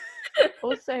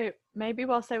 Also, maybe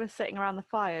whilst they were sitting around the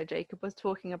fire, Jacob was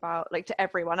talking about, like, to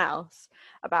everyone else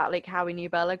about, like, how he knew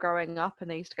Bella growing up and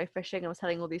they used to go fishing and was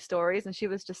telling all these stories, and she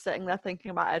was just sitting there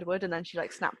thinking about Edward, and then she,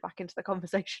 like, snapped back into the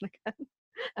conversation again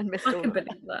and missed I all can of it.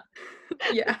 believe that.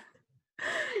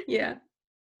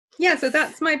 Yeah, so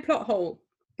that's my plot hole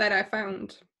that I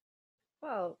found.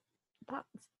 Well, that's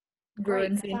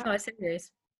Ruins great. the entire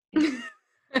series.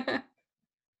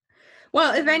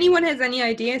 Well, if anyone has any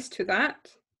ideas to that,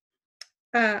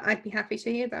 I'd be happy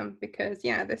to hear them, because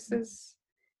this is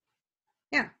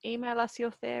Email us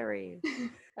your theories.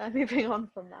 Moving on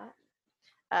from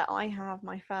that, I have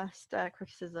my first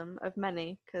criticism of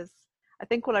many, because I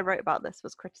think all I wrote about this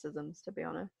was criticisms, to be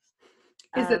honest.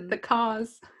 Is it the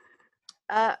cars?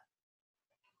 I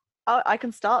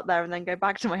can start there and then go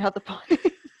back to my other point.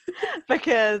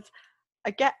 Because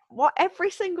I get what every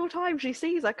single time she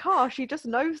sees a car, she just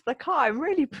knows the car. I'm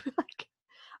really like,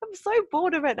 I'm so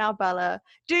bored of it now, Bella.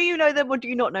 Do you know them or do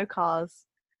you not know cars?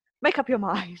 Make up your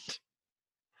mind.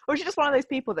 Or is she just one of those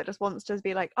people that just wants to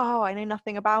be like, oh, I know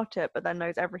nothing about it, but then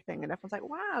knows everything, and everyone's like,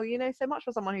 wow, you know so much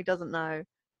for someone who doesn't know.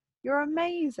 You're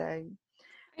amazing.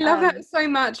 I love that so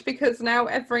much, because now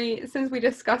since we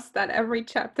discussed that, every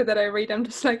chapter that I read, I'm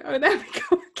just like, oh, there we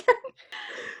go again.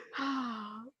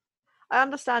 I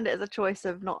understand it as a choice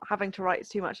of not having to write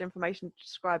too much information to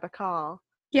describe a car.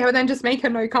 Yeah, but then just make her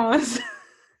know cars.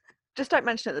 Just don't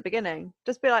mention it at the beginning.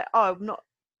 Just be like, oh, I'm not.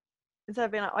 Instead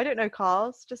of being like, I don't know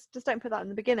cars, just don't put that in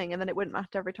the beginning, and then it wouldn't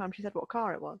matter every time she said what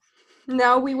car it was.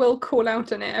 Now we will call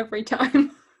out on it every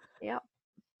time. Yep.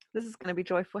 This is going to be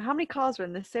joyful. How many cars are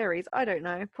in this series? I don't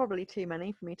know. Probably too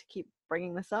many for me to keep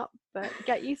bringing this up, but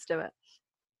get used to it.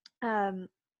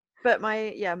 But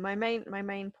my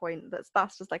main point,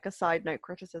 that's just like a side note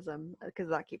criticism, because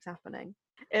that keeps happening,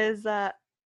 is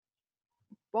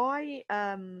why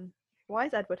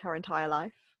is Edward her entire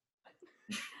life?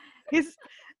 He's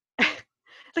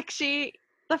like,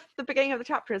 the beginning of the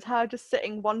chapter is her just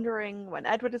sitting wondering when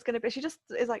Edward is going to be. She just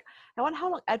is like, I wonder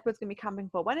how long Edward's going to be camping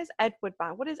for. When is Edward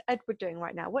back? What is Edward doing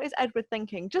right now? What is Edward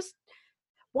thinking? Just,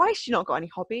 why has she not got any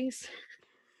hobbies?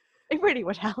 It really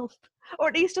would help. Or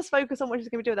at least just focus on what she's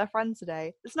going to do with her friends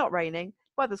today. It's not raining.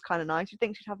 Weather's kind of nice. You'd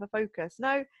think she'd have a focus.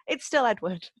 No, it's still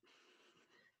Edward.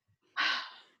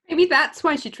 Maybe that's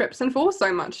why she trips and falls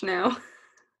so much now.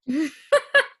 Because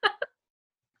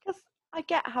I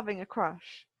get having a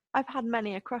crush. I've had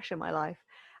many a crush in my life.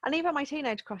 And even my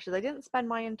teenage crushes, I didn't spend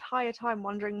my entire time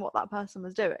wondering what that person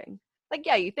was doing. Like,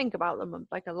 yeah, you think about them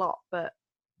like a lot, but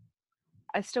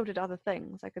I still did other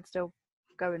things. I could still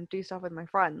go and do stuff with my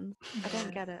friends. I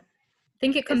don't get it. I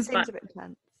think it comes back a bit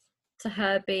intense to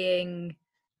her being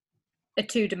a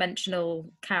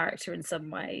two-dimensional character in some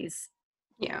ways.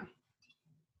 Yeah.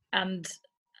 And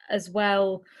as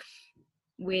well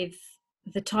with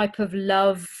the type of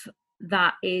love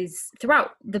that is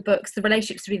throughout the books, the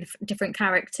relationships between the different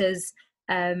characters,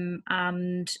 and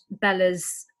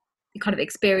Bella's kind of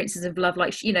experiences of love.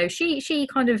 Like, you know, she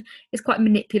kind of is quite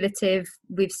manipulative.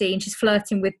 We've seen she's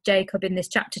flirting with Jacob in this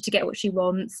chapter to get what she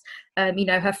wants. You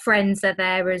know, her friends are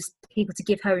there as people to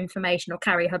give her information or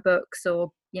carry her books,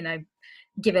 or, you know,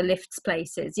 give her lifts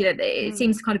places. You know, it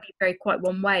seems to kind of be very quite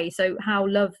one way. So how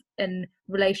love and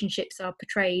relationships are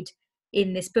portrayed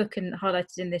in this book and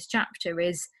highlighted in this chapter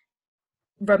is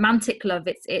romantic love.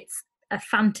 It's a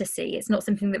fantasy. It's not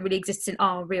something that really exists in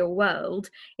our real world.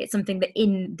 It's something that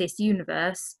in this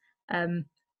universe,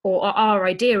 or our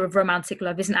idea of romantic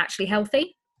love isn't actually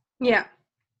healthy. Yeah,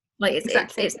 like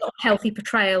exactly. it's not a healthy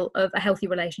portrayal of a healthy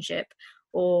relationship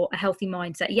or a healthy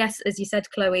mindset. Yes, as you said,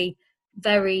 Chloe,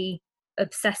 very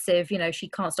obsessive. You know, she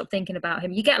can't stop thinking about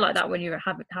him. You get like that when you're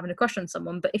having a crush on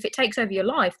someone, but if it takes over your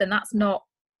life, then that's not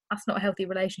a healthy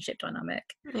relationship dynamic.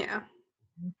 Yeah.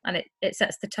 And it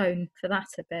sets the tone for that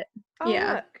a bit. Oh,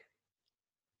 yeah.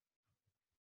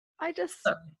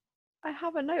 Look. I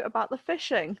have a note about the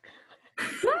fishing.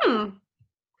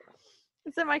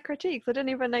 It's in my critiques. I didn't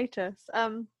even notice.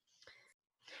 So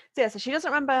she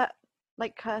doesn't remember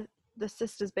like the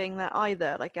sisters being there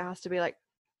either. Like, it has to be like,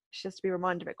 she has to be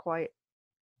reminded of it quite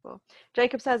well.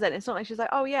 Jacob says it, and it's not like she's like,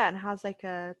 oh yeah, and has like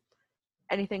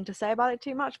anything to say about it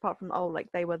too much, apart from, oh, like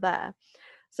they were there.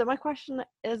 So my question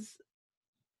is,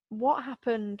 what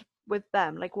happened with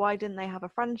them? Like, why didn't they have a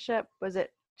friendship? Was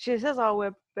it, she says, oh, we're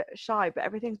a bit shy, but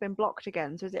everything's been blocked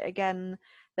again. So is it again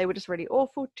they were just really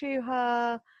awful to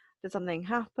her? Did something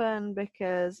happen?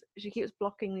 Because she keeps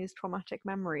blocking these traumatic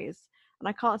memories, and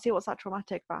I can't see what's that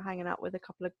traumatic about hanging out with a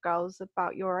couple of girls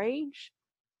about your age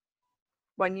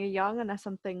when you're young, unless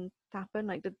something happened.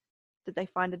 Like, did they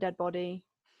find a dead body?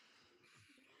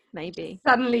 Maybe.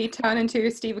 Suddenly turn into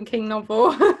a Stephen King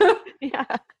novel.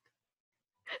 Yeah.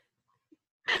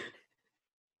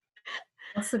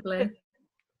 Possibly.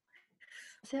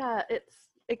 So yeah,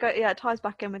 it ties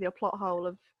back in with your plot hole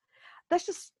of, there's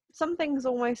just some things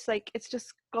almost like it's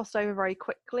just glossed over very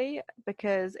quickly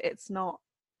because it's not,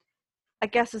 I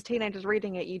guess as teenagers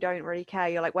reading it, you don't really care.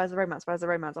 You're like, where's the romance? Where's the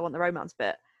romance? I want the romance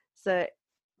bit. So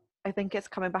I think it's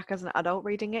coming back as an adult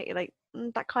reading it. You're like,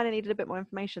 that kind of needed a bit more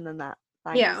information than that.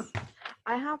 Thanks. Yeah.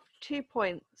 I have 2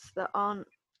 points that aren't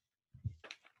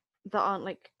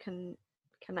like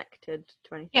connected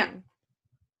to anything.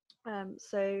 Yeah.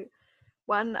 So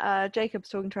when Jacob's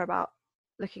talking to her about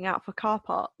looking out for car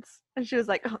parts, and she was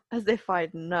like, oh, as if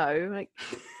I'd know. Like,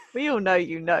 we all know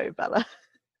you know, Bella.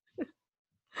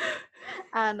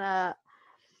 And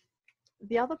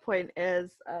the other point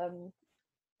is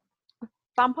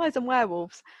vampires and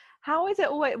werewolves. How is it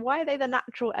always, why are they the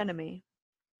natural enemy?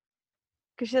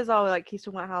 Because she says, oh, like, he's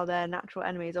talking about how they're natural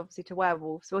enemies, obviously, to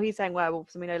werewolves. Well, he's saying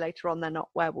werewolves, and we know later on they're not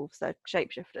werewolves, they're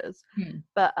shapeshifters.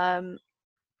 But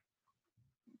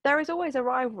there is always a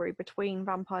rivalry between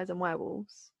vampires and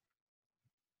werewolves.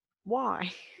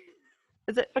 Why?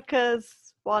 Is it because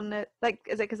is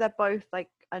it because they're both like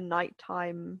a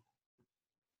nighttime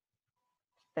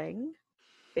thing?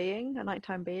 A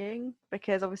nighttime being?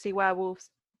 Because obviously werewolves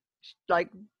like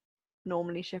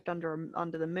normally shift under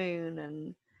the moon,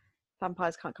 and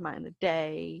vampires can't come out in the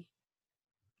day.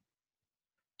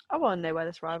 I want to know where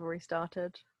this rivalry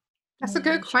started. That's a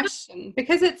good question,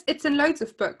 because it's in loads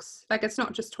of books. Like, it's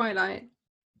not just Twilight.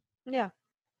 Yeah.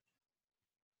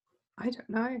 I don't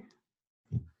know.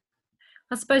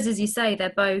 I suppose, as you say,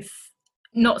 they're both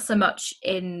not so much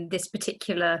in this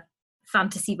particular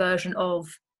fantasy version of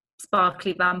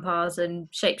sparkly vampires and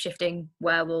shape-shifting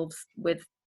werewolves with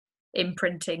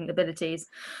imprinting abilities.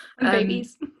 And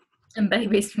babies. And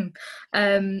babies.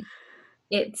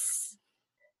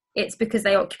 It's because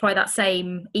they occupy that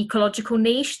same ecological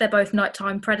niche. They're both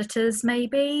nighttime predators,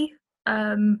 maybe.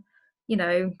 You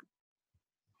know,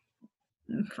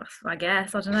 I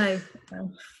guess, I don't know.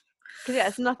 Because yeah,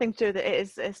 it's nothing to do with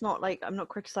it. It's not like, I'm not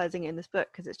criticizing it in this book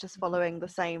because it's just following the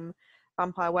same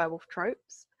vampire werewolf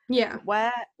tropes. Yeah.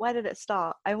 Where did it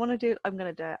start? I'm gonna do it. I'm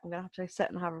gonna have to sit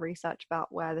and have a research about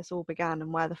where this all began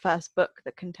and where the first book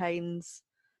that contains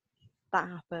that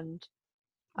happened.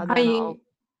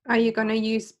 Are you gonna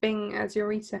use Bing as your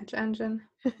research engine?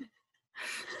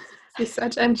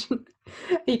 Research engine.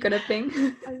 Are you gonna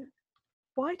Bing?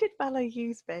 Why did Bella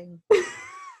use Bing?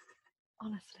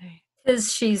 Honestly.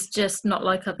 Because she's just not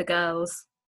like other girls.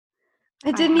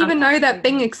 I didn't even know that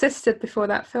Bing existed before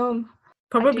that film.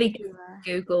 Probably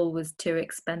Google was too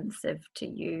expensive to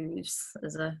use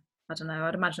as a, I don't know,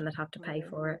 I'd imagine they'd have to pay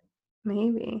for it.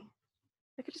 Maybe.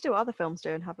 They could just do what other films do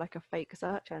and have like a fake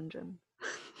search engine.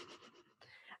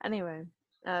 Anyway.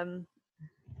 No,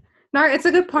 it's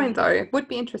a good point though. It would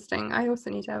be interesting. I also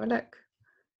need to have a look.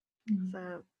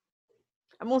 So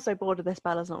I'm also bored of this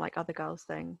Bella's not like other girls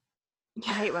thing.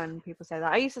 I hate when people say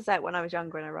that. I used to say it when I was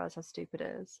younger and I realised how stupid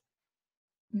it is.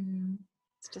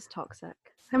 It's just toxic.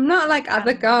 I'm not like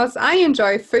other girls. I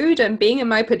enjoy food and being in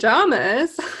my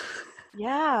pajamas.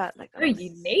 Yeah, like very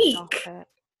unique.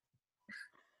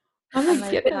 Oh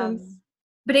my goodness.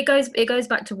 But it goes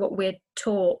back to what we're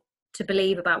taught to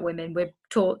believe about women. We're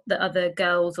taught that other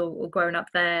girls or growing up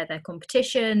they're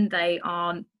competition. They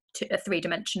aren't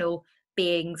three-dimensional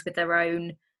beings with their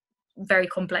own very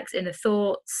complex inner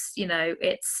thoughts. You know,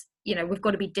 it's, you know, we've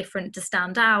got to be different to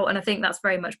stand out, and I think that's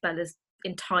very much Bella's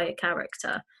entire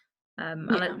character.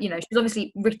 And you know, she's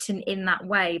obviously written in that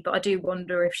way, but I do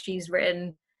wonder if she's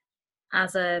written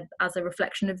as a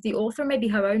reflection of the author, maybe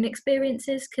her own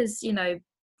experiences, because, you know,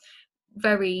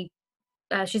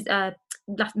 she's a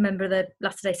member of the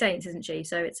Latter-day Saints, isn't she?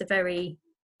 So it's a very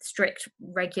strict,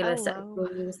 regular set of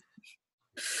rules.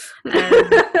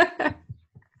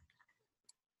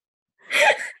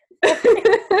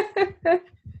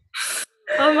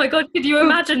 Oh my god, could you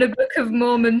imagine a Book of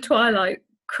Mormon Twilight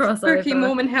crossover? Spooky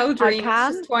Mormon Hell Dreams.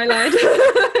 Just Twilight.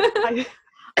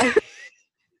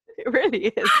 It really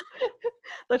is.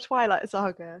 The Twilight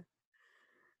Saga.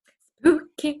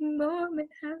 Spooky Mormon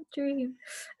Hell Dream.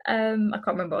 I can't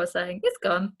remember what I was saying. It's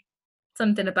gone.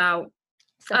 Something about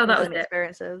that was it.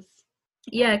 Experiences.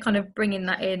 Yeah, kind of bringing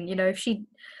that in. You know, if she,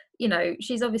 you know,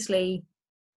 she's obviously,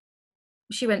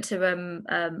 she went to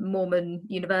Mormon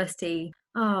University,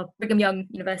 Brigham Young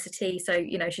University, so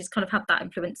you know she's kind of had that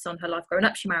influence on her life growing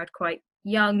up. She married quite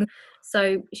young,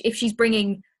 so if she's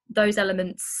bringing those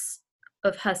elements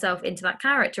of herself into that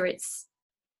character, it's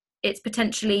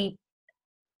potentially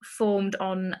formed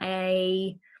on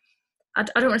a, I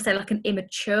don't want to say like an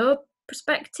immature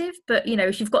perspective, but you know,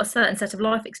 if you've got a certain set of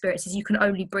life experiences, you can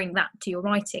only bring that to your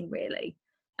writing, really.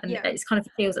 And it's kind of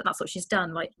feels that that's what she's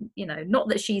done. Like, you know, not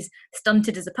that she's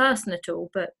stunted as a person at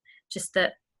all, but just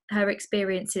that her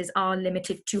experiences are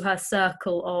limited to her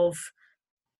circle of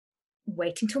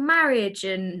waiting till marriage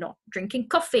and not drinking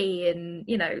coffee, and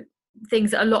you know,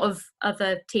 things that a lot of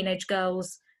other teenage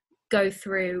girls go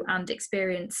through and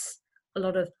experience a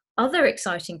lot of other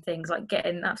exciting things, like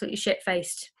getting absolutely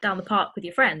shit-faced down the park with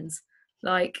your friends,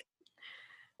 like,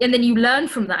 and then you learn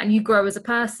from that and you grow as a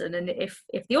person. And if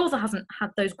the author hasn't had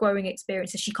those growing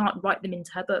experiences, she can't write them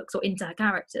into her books or into her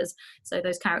characters, so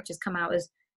those characters come out as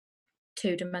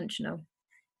two-dimensional.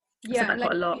 Yeah, like,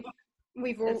 quite a lot.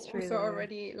 We've also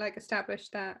already like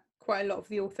established that quite a lot of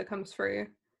the author comes through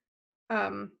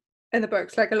in the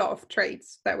books, like a lot of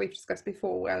traits that we've discussed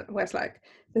before, where it's like,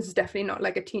 this is definitely not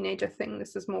like a teenager thing,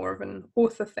 this is more of an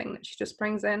author thing that she just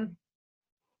brings in.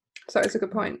 So it's a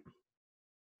good point.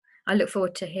 I look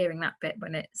forward to hearing that bit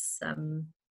when it's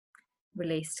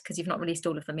released, because you've not released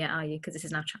all of them yet, are you? Because this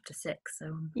is now chapter 6.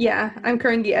 So yeah, I'm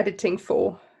currently editing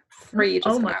 4. 3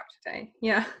 just come out today.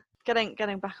 Yeah. Getting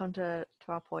back onto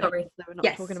our point, Sorry. so we're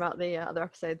not talking about the other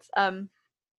episodes.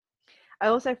 I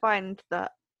also find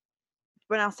that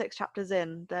we're now 6 chapters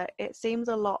in, that it seems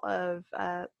a lot of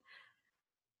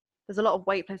there's a lot of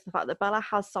weight placed on the fact that Bella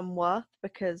has some worth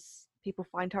because people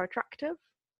find her attractive.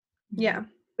 Yeah.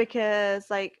 Because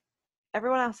like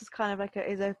everyone else is kind of like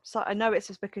I know it's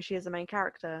just because she is the main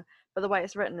character, but the way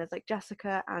it's written is like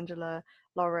Jessica, Angela,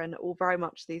 Lauren, all very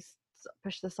much these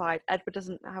pushed aside. Edward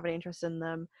doesn't have any interest in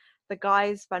them. The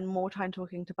guys spend more time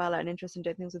talking to Bella and interested in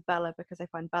doing things with Bella because they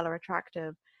find Bella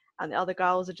attractive, and the other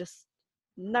girls are just,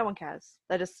 no one cares.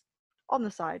 They're just on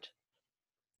the side.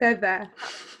 They're there.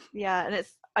 Yeah, and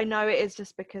I know it is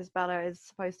just because Bella is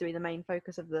supposed to be the main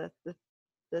focus of the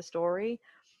story,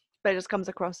 but it just comes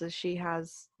across as she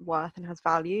has worth and has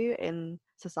value in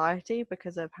society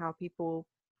because of how people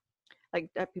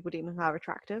deem her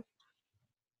attractive.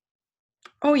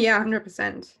 Oh yeah,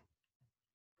 100%.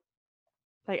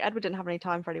 Like Edward didn't have any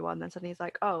time for anyone, then suddenly he's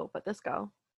like, oh, but this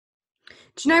girl.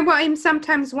 Do you know what I'm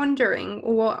sometimes wondering,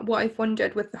 or what I've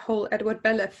wondered with the whole Edward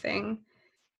Bella thing?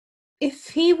 If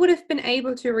he would have been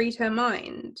able to read her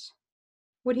mind,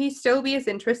 would he still be as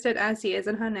interested as he is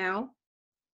in her now?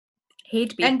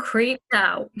 He'd be creeped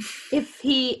out. If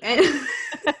he...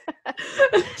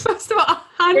 First of all,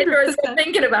 100%.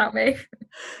 Thinking about me.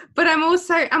 But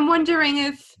I'm wondering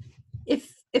if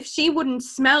she wouldn't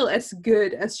smell as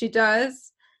good as she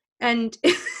does, and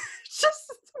it's just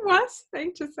the worst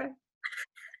thing to say.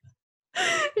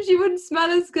 If she wouldn't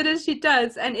smell as good as she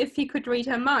does, and if he could read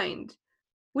her mind,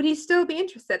 would he still be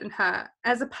interested in her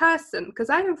as a person? Because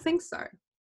I don't think so.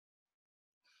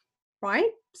 Right?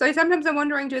 So sometimes I'm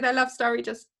wondering, do their love story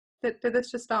did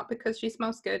this just start because she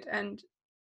smells good and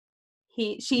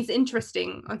she's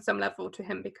interesting on some level to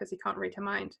him because he can't read her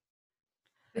mind?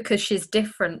 Because she's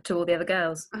different to all the other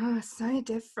girls. Oh, so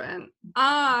different.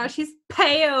 She's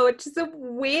pale, which is a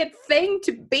weird thing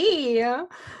to be. Oh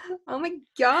my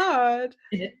god.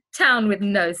 In a town with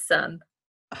no sun.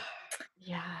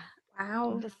 Yeah.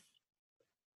 Wow.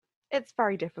 It's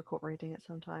very difficult reading it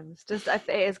sometimes. Just it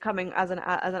is coming as an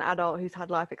adult who's had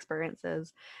life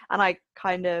experiences, and I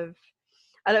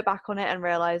look back on it and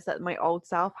realize that my old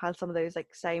self had some of those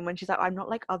like saying when she's like, I'm not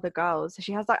like other girls. So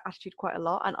she has that attitude quite a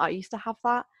lot, and I used to have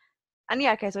that. And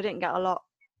yeah, okay, so I didn't get a lot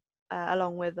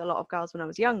along with a lot of girls when I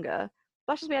was younger.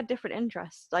 But just we had different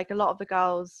interests. Like a lot of the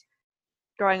girls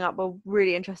growing up were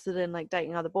really interested in like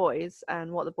dating other boys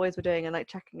and what the boys were doing and like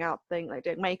checking out things, like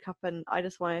doing makeup, and I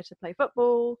just wanted to play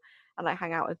football and like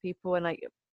hang out with people and like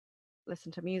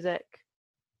listen to music.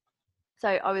 So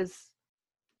I was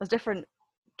different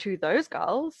to those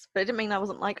girls, but it didn't mean I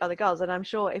wasn't like other girls. And I'm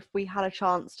sure if we had a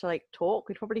chance to like talk,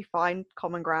 we'd probably find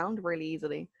common ground really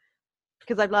easily,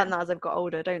 because I've learned that as I've got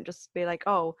older. Don't just be like,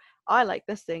 oh, I like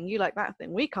this thing, you like that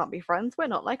thing, we can't be friends, we're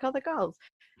not like other girls.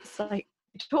 It's like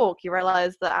talk, you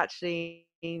realize that actually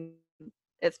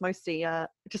it's mostly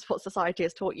just what society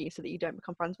has taught you so that you don't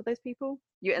become friends with those people.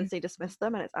 You instantly dismiss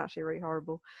them, and it's actually really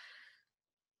horrible.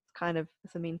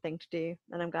 It's a mean thing to do,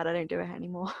 and I'm glad I don't do it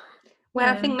anymore. Well,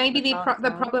 yeah, I think maybe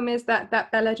the problem is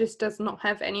that Bella just does not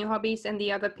have any hobbies and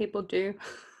the other people do.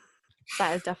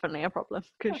 That is definitely a problem,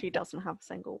 because she doesn't have a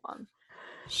single one.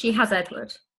 She has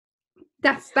Edward.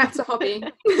 That's a hobby.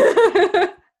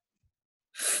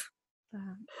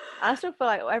 I still feel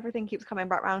like everything keeps coming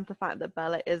back around to the fact that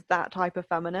Bella is that type of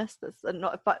feminist that's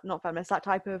not feminist, that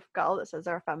type of girl that says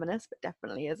they're a feminist but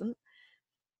definitely isn't.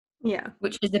 Yeah.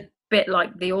 Which is a bit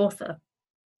like the author.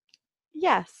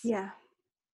 Yes. Yeah.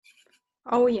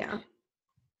 Oh yeah.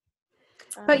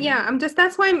 But yeah,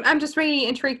 that's why I'm just really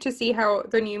intrigued to see how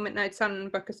the new Midnight Sun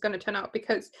book is going to turn out,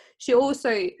 because she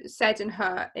also said in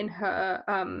her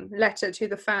letter to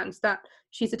the fans that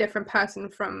she's a different person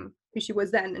from who she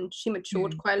was then, and she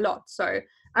matured quite a lot. So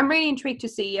I'm really intrigued to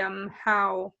see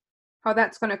how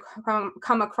that's going to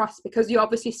come across, because you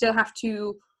obviously still have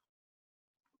to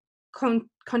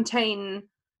contain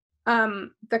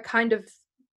the kind of,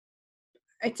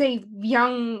 I'd say,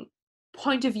 young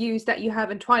point of views that you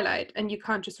have in Twilight, and you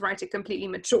can't just write it completely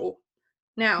mature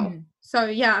now. So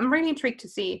yeah, I'm really intrigued to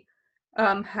see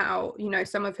how, you know,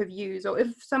 some of her views, or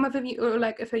if some of her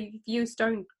if her views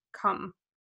don't come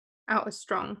out as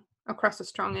strong, across as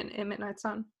strong in Midnight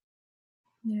Sun.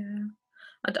 Yeah,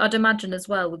 I'd imagine as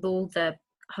well, with all the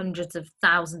hundreds of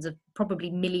thousands of,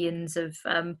 probably millions of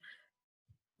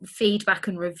feedback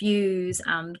and reviews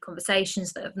and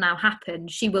conversations that have now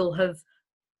happened, she will have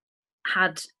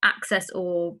had access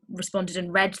or responded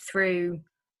and read through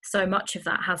so much of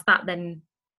that.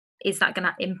 Is that going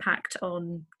to impact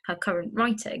on her current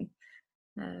writing?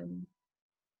 It'd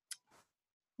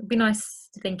be nice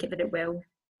to think that it will.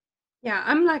 Yeah,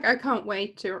 I can't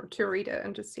wait to read it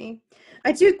and to see.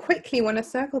 I do quickly want to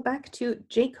circle back to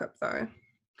Jacob though,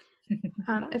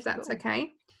 if that's cool.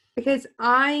 Okay, because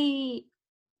I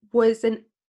was an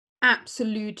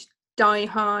absolute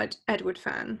diehard Edward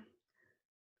fan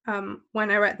when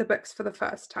I read the books for the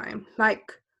first time. Like,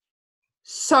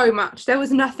 so much. There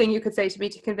was nothing you could say to me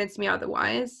to convince me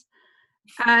otherwise.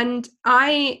 And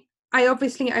I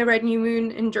obviously read New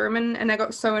Moon in German, and I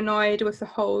got so annoyed with the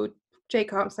whole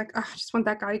Jacob. I was like, I just want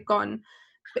that guy gone.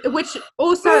 Which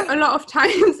also a lot of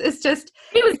times is just,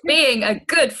 he was being a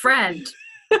good friend.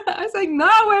 I was like,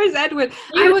 no, where's Edward?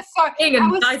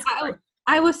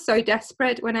 I was so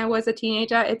desperate when I was a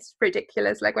teenager. It's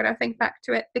ridiculous, like when I think back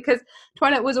to it, because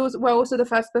Twilight were also the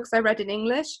first books I read in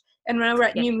English, and when I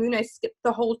read New Moon, I skipped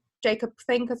the whole Jacob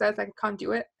thing because I was like, I can't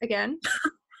do it again.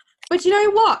 But you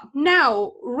know what?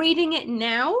 Now, reading it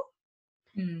now,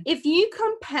 if you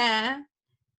compare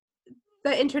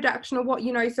the introduction of what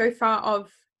you know so far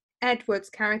of Edward's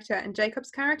character and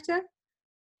Jacob's character,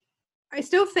 I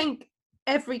still think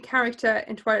every character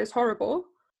in Twilight is horrible,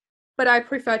 but I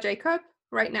prefer Jacob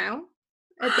right now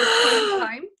at this point in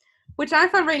time, which I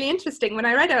found really interesting. When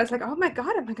I read it, I was like, oh my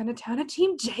god, am I going to turn a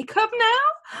team Jacob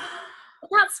now?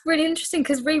 That's really interesting,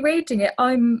 because rereading it,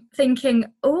 I'm thinking,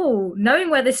 oh, knowing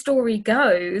where this story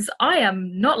goes, I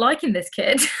am not liking this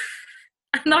kid.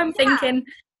 And I'm thinking,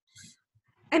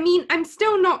 I mean, I'm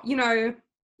still not,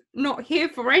 not here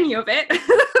for any of it,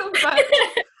 but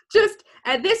just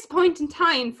at this point in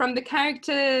time, from the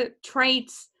character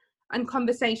traits and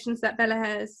conversations that Bella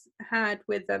has had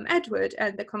with Edward,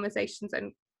 and the conversations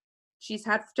and she's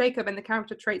had with Jacob, and the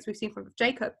character traits we've seen from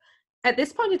Jacob, at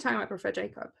this point in time, I prefer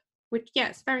Jacob, which,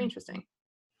 yes, very interesting.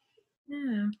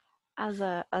 Yeah. As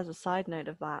a side note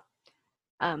of that,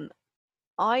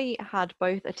 I had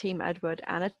both a Team Edward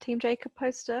and a Team Jacob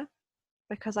poster,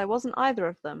 because I wasn't either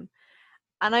of them.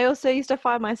 And I also used to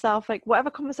find myself, like,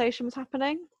 whatever conversation was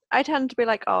happening, I tend to be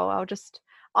like, oh,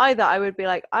 I would be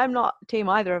like, I'm not team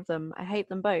either of them, I hate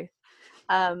them both.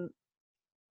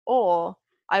 Or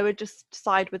I would just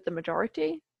side with the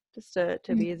majority, just to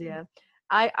be easier.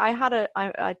 I had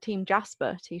a Team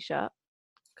Jasper t-shirt,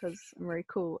 because I'm very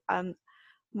cool. And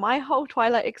my whole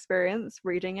Twilight experience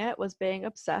reading it was being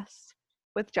obsessed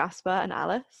with Jasper and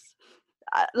Alice.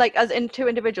 Like, as in two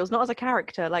individuals, not as a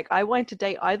character. Like, I wanted to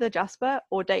date either Jasper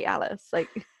or date Alice. Like,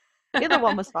 either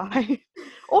one was fine.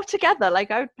 Or together.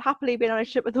 Like, I would happily be in a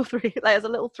relationship with all three. Like, as a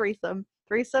little threesome.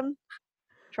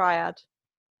 Triad.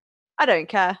 I don't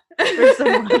care.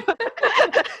 Threesome.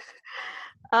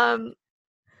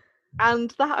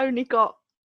 And that only got,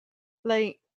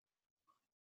 like,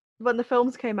 when the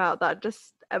films came out, that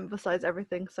just emphasized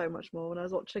everything so much more when I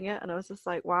was watching it. And I was just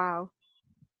like, wow.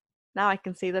 Now I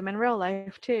can see them in real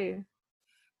life too.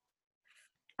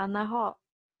 And they're hot.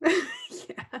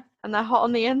 Yeah. And they're hot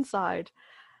on the inside.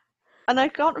 And I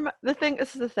can't remember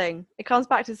this is the thing. It comes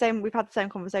back to the same, we've had the same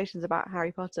conversations about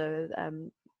Harry Potter,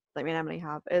 like me and Emily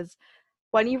have, is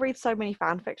when you read so many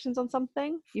fan fictions on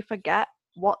something, you forget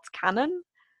what's canon.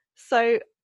 So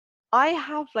I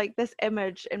have, like, this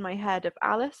image in my head of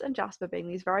Alice and Jasper being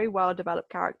these very well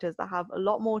developed characters that have a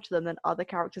lot more to them than other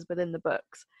characters within the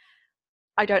books.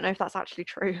 I don't know if that's actually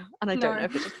true, and I don't No. know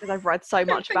if it's just because I've read so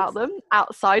much think about them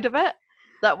outside of it,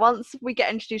 that once we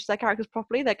get introduced to their characters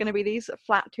properly, they're going to be these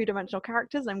flat two-dimensional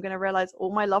characters, and I'm going to realize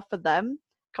all my love for them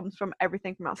comes from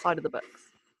everything from outside of the books.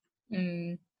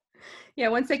 Yeah,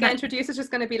 once they get introduced, it's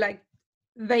just going to be like,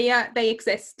 they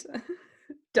exist.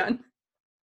 Done.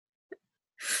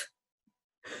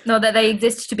 No, that they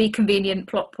exist to be convenient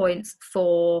plot points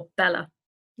for Bella.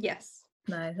 Yes.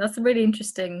 No, that's a really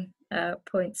interesting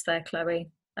points there, Chloe.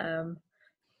 And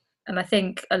I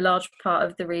think a large part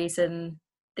of the reason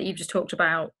that you've just talked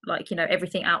about, like, you know,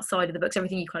 everything outside of the books,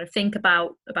 everything you kind of think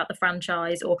about the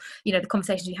franchise, or, you know, the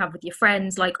conversations you have with your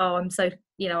friends, like, oh, I'm so,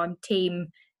 you know, I'm team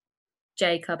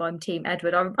Jacob, I'm team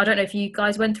Edward. I don't know if you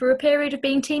guys went through a period of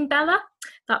being team Bella.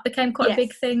 That became quite a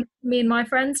big thing for me and my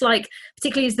friends, like,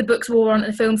 particularly as the books wore on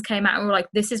and the films came out, and we're like,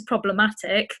 this is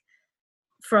problematic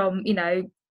from, you know,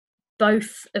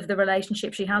 both of the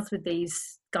relationships she has with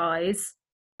these guys.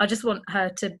 I just want her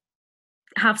to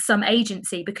have some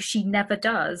agency, because she never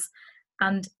does.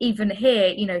 And even here,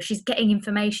 you know, she's getting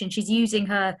information, she's using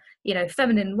her, you know,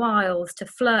 feminine wiles to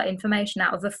flirt information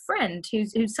out of a friend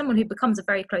who's someone who becomes a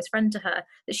very close friend to her,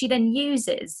 that she then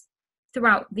uses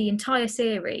throughout the entire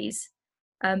series,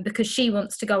 because she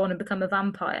wants to go on and become a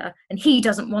vampire and he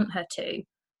doesn't want her to,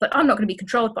 but I'm not going to be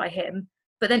controlled by him.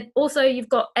 But then also you've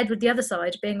got Edward the other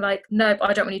side being like, no,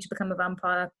 I don't want you to become a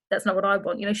vampire, that's not what I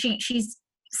want. You know, she's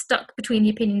stuck between the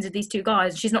opinions of these two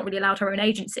guys. She's not really allowed her own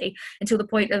agency until the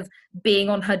point of being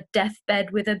on her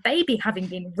deathbed with a baby having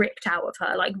been ripped out of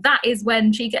her. Like, that is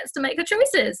when she gets to make her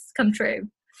choices come true.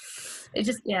 It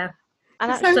just, yeah.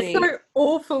 And it sounds so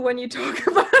awful when you talk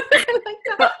about it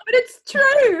like that, but it's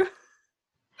true.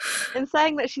 In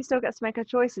saying that she still gets to make her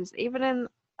choices, even in,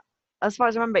 as far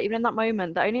as I remember, even in that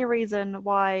moment, the only reason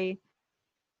why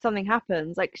something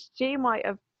happens, like, she might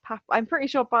have, I'm pretty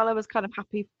sure Bella was kind of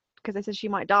happy because they said she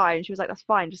might die, and she was like, that's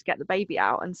fine, just get the baby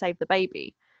out and save the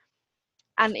baby.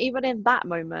 And even in that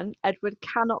moment, Edward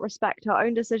cannot respect her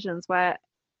own decisions, where,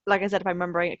 like I said, if I'm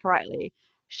remembering it correctly,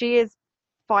 she is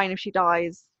fine if she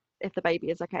dies, if the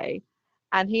baby is okay,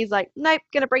 and he's like, nope,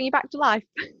 gonna bring you back to life.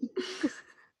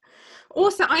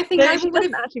 Also, I think she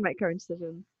doesn't actually make her own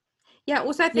decisions. Yeah,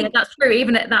 also I think... Yeah, that's true.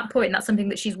 Even at that point, that's something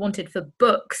that she's wanted for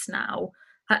books now.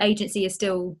 Her agency is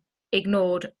still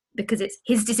ignored because it's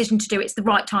his decision to do it. It's the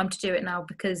right time to do it now,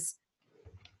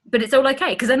 but it's all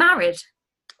okay because they're married.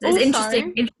 There's also,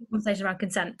 interesting conversation around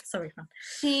consent. Sorry, Fran.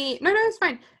 No, it's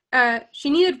fine. She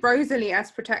needed Rosalie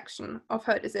as protection of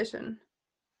her decision.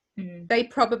 They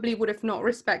probably would have not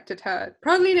respected her.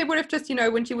 Probably they would have just, you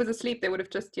know, when she was asleep, they would have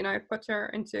just, you know, put her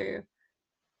into,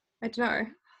 I don't know,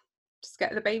 just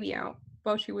get the baby out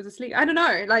while she was asleep. I don't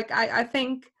know. Like, I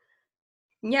think,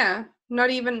 yeah,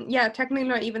 technically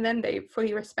not even then they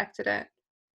fully respected it,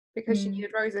 because she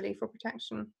needed Rosalie for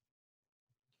protection.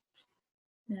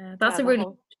 Yeah, that's a really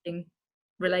interesting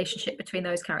relationship between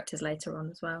those characters later on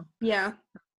as well. Yeah.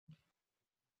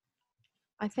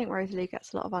 I think Rosalie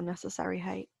gets a lot of unnecessary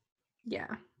hate. Yeah.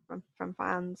 From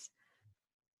fans.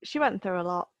 She went through a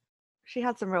lot. She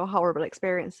had some real horrible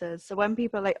experiences. So when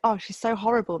people are like, oh, she's so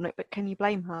horrible, but can you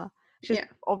blame her? She's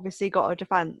obviously got a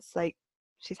defense. Like,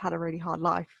 she's had a really hard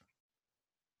life.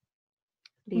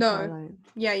 Leave her alone.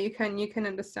 Yeah, you can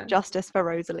understand. Justice for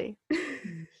Rosalie.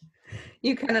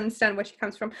 You can understand where she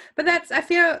comes from. But I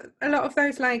feel a lot of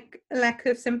those, like, lack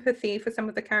of sympathy for some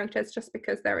of the characters just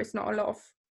because there is not a lot of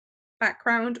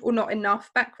background, or not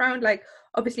enough background. Like,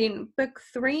 obviously in book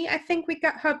 3, I think we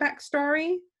get her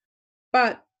backstory,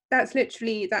 but that's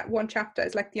literally that one chapter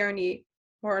is like the only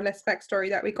more or less backstory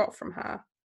that we got from her.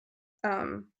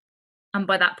 And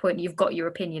by that point, you've got your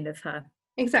opinion of her.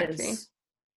 Exactly.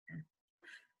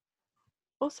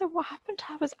 Also, what happened to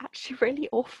her was actually really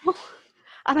awful.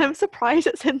 And I'm surprised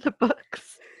it's in the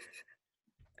books.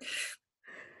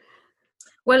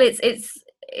 Well, it's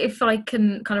if I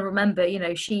can kind of remember, you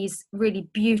know, she's really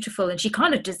beautiful and she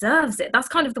kind of deserves it. That's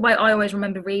kind of the way I always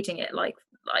remember reading it. Like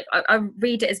I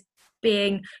read it as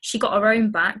being, she got her own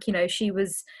back, you know, she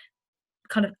was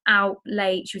kind of out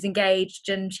late, she was engaged,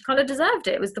 and she kind of deserved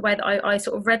it. It was the way that I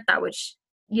sort of read that, which,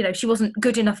 you know, she wasn't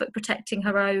good enough at protecting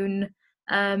her own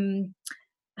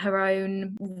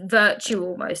virtue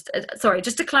almost. Sorry,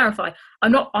 just to clarify,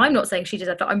 I'm not saying she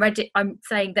deserved it. I'm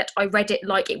saying that I read it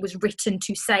like it was written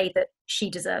to say that she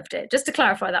deserved it, just to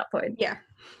clarify that point. Yeah,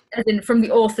 as in from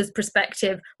the author's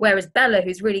perspective, whereas Bella,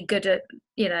 who's really good at,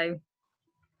 you know,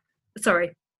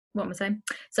 sorry, what am I saying?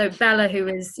 So Bella, who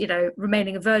is, you know,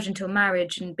 remaining a virgin till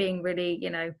marriage and being really, you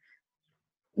know,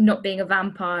 not being a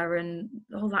vampire and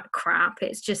all that crap,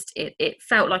 it's just it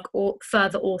felt like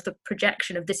further author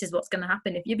projection of this is what's going to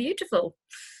happen if you're beautiful.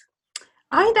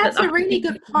 That's I a could really be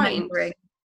good point. misremembering. I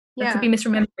Yeah. could be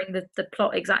misremembering the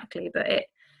plot exactly, but it,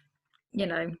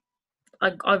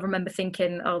 I remember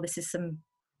thinking, oh, this is some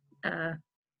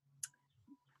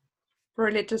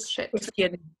Religious shit.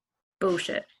 Christian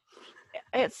bullshit.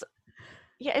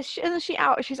 Isn't she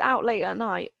out? She's out late at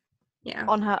night Yeah.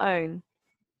 on her own.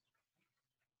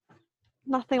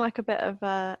 Nothing like a bit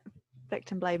of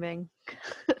victim blaming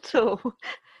at all.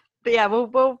 But yeah,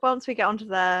 we'll once we get onto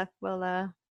there,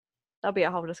 there'll be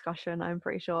a whole discussion. I'm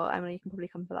pretty sure. Emily, you can probably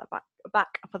come for that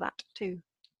back for that too.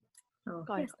 Oh,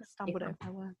 God, yes, I stumbled over my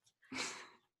words.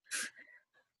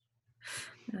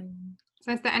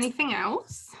 So is there anything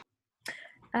else?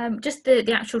 Just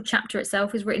the actual chapter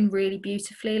itself is written really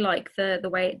beautifully, like the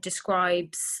way it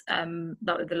describes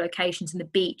the locations and the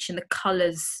beach and the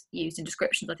colours used in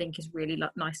descriptions, I think is really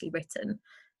nicely written.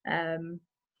 I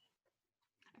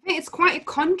think it's quite a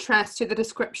contrast to the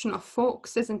description of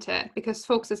Fawkes, isn't it? Because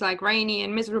Fawkes is like rainy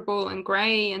and miserable and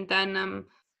grey, and then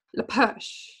La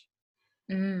Perche.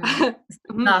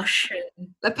 Lush.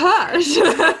 La Perche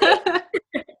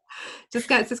just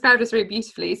gets described as very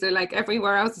beautifully. So like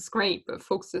everywhere else is great, but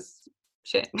Fawkes is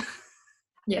shit.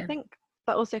 Yeah. I think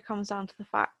that also comes down to the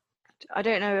fact, I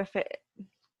don't know if it,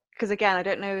 because again, I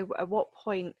don't know at what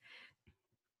point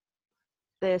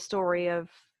the story of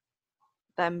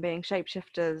them being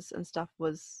shapeshifters and stuff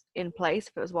was in place,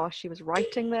 if it was while she was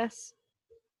writing this,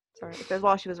 if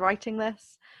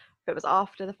it was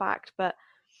after the fact, but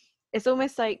it's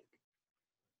almost like,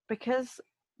 because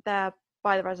they're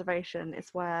by the reservation,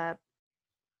 it's where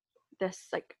this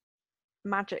like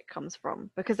magic comes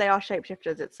from, because they are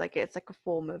shapeshifters. It's like a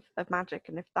form of magic,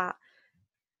 and if that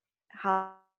has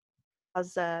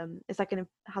an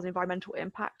environmental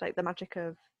impact, like the magic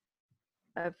of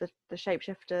the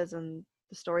shapeshifters and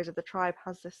the stories of the tribe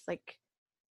has this, like,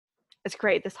 it's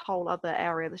created this whole other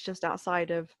area that's just outside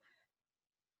of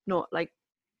not like,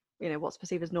 what's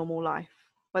perceived as normal life,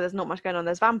 where there's not much going on.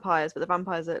 There's vampires, but the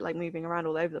vampires are like moving around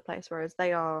all over the place, whereas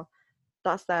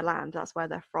that's their land, that's where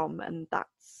they're from, and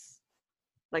that's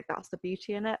the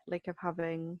beauty in it, like, of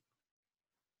having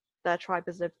their tribe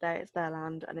has lived there, it's their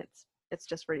land, and it's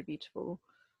just really beautiful.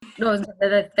 No,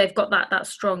 they've got that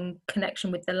strong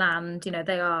connection with the land.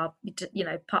 They are,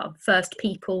 part of First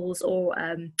Peoples or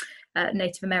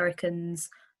Native Americans.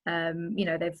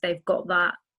 They've got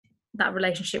that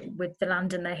relationship with the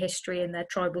land and their history and their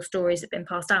tribal stories that have been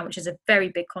passed down, which is a very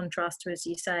big contrast to, as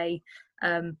you say,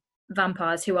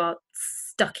 vampires who are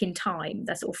stuck in time.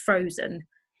 They're sort of frozen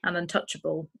and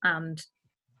untouchable and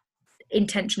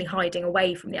intentionally hiding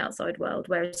away from the outside world,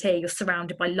 whereas here you're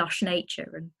surrounded by lush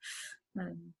nature.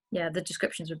 And the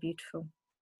descriptions were beautiful.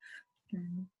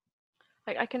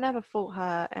 I can never fault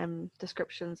her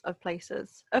descriptions of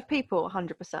places, of people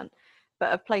 100%,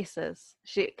 but of places,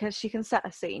 because she can set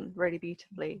a scene really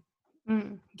beautifully.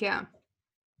 Yeah.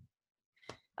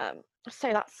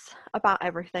 So that's about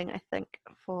everything, I think,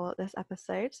 for this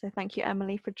episode. So thank you,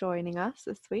 Emily, for joining us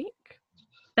this week.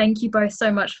 Thank you both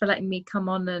so much for letting me come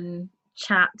on and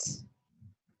chat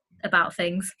about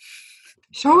things.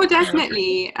 Sure,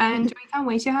 definitely. And we can't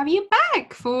wait to have you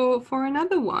back for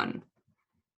another one.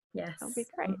 Yes. That'll be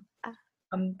great.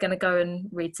 I'm going to go and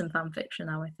read some fan fiction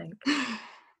now, I think.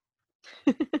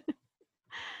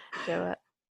 Do it.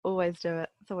 Always do it.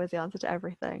 It's always the answer to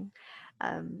everything.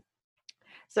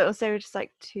 So also just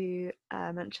like to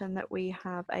mention that we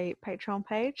have a Patreon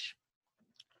page.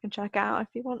 You can check out if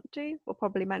you want to. We'll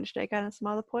probably mention it again at some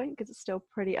other point because it's still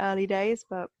pretty early days,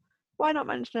 but why not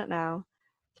mention it now?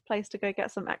 It's a place to go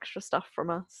get some extra stuff from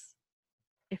us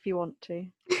if you want to.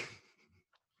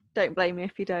 Don't blame me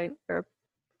if you don't. We're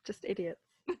just idiots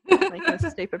making a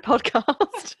stupid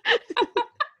podcast.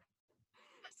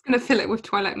 It's gonna fill it with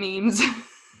Twilight memes.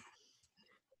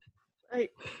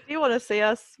 Like, do you want to see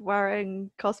us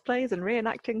wearing cosplays and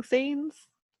reenacting scenes?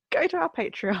 Go to our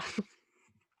Patreon.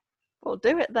 We'll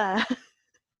do it there.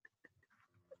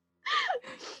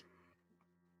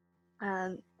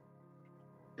 And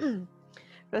I'd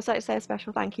just like to say a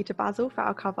special thank you to Basil for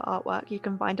our cover artwork. You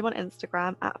can find him on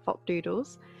Instagram at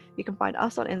FopDoodles. You can find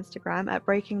us on Instagram at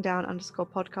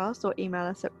breakingdown_podcast or email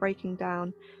us at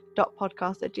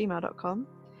breakingdown.podcast@gmail.com.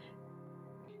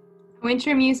 Our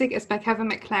intro music is by Kevin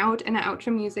MacLeod and our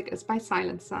outro music is by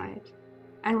Silent Side.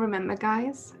 And remember,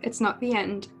 guys, it's not the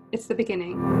end, it's the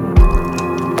beginning.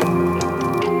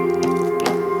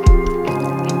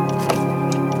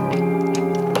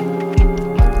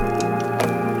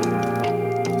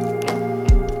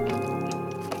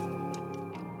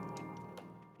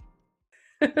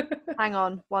 Hang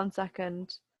on 1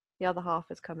 second. The other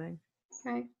half is coming.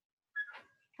 Okay.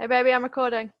 Hey baby, I'm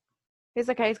recording. It's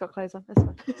okay, he's got clothes on. It's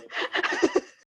fine.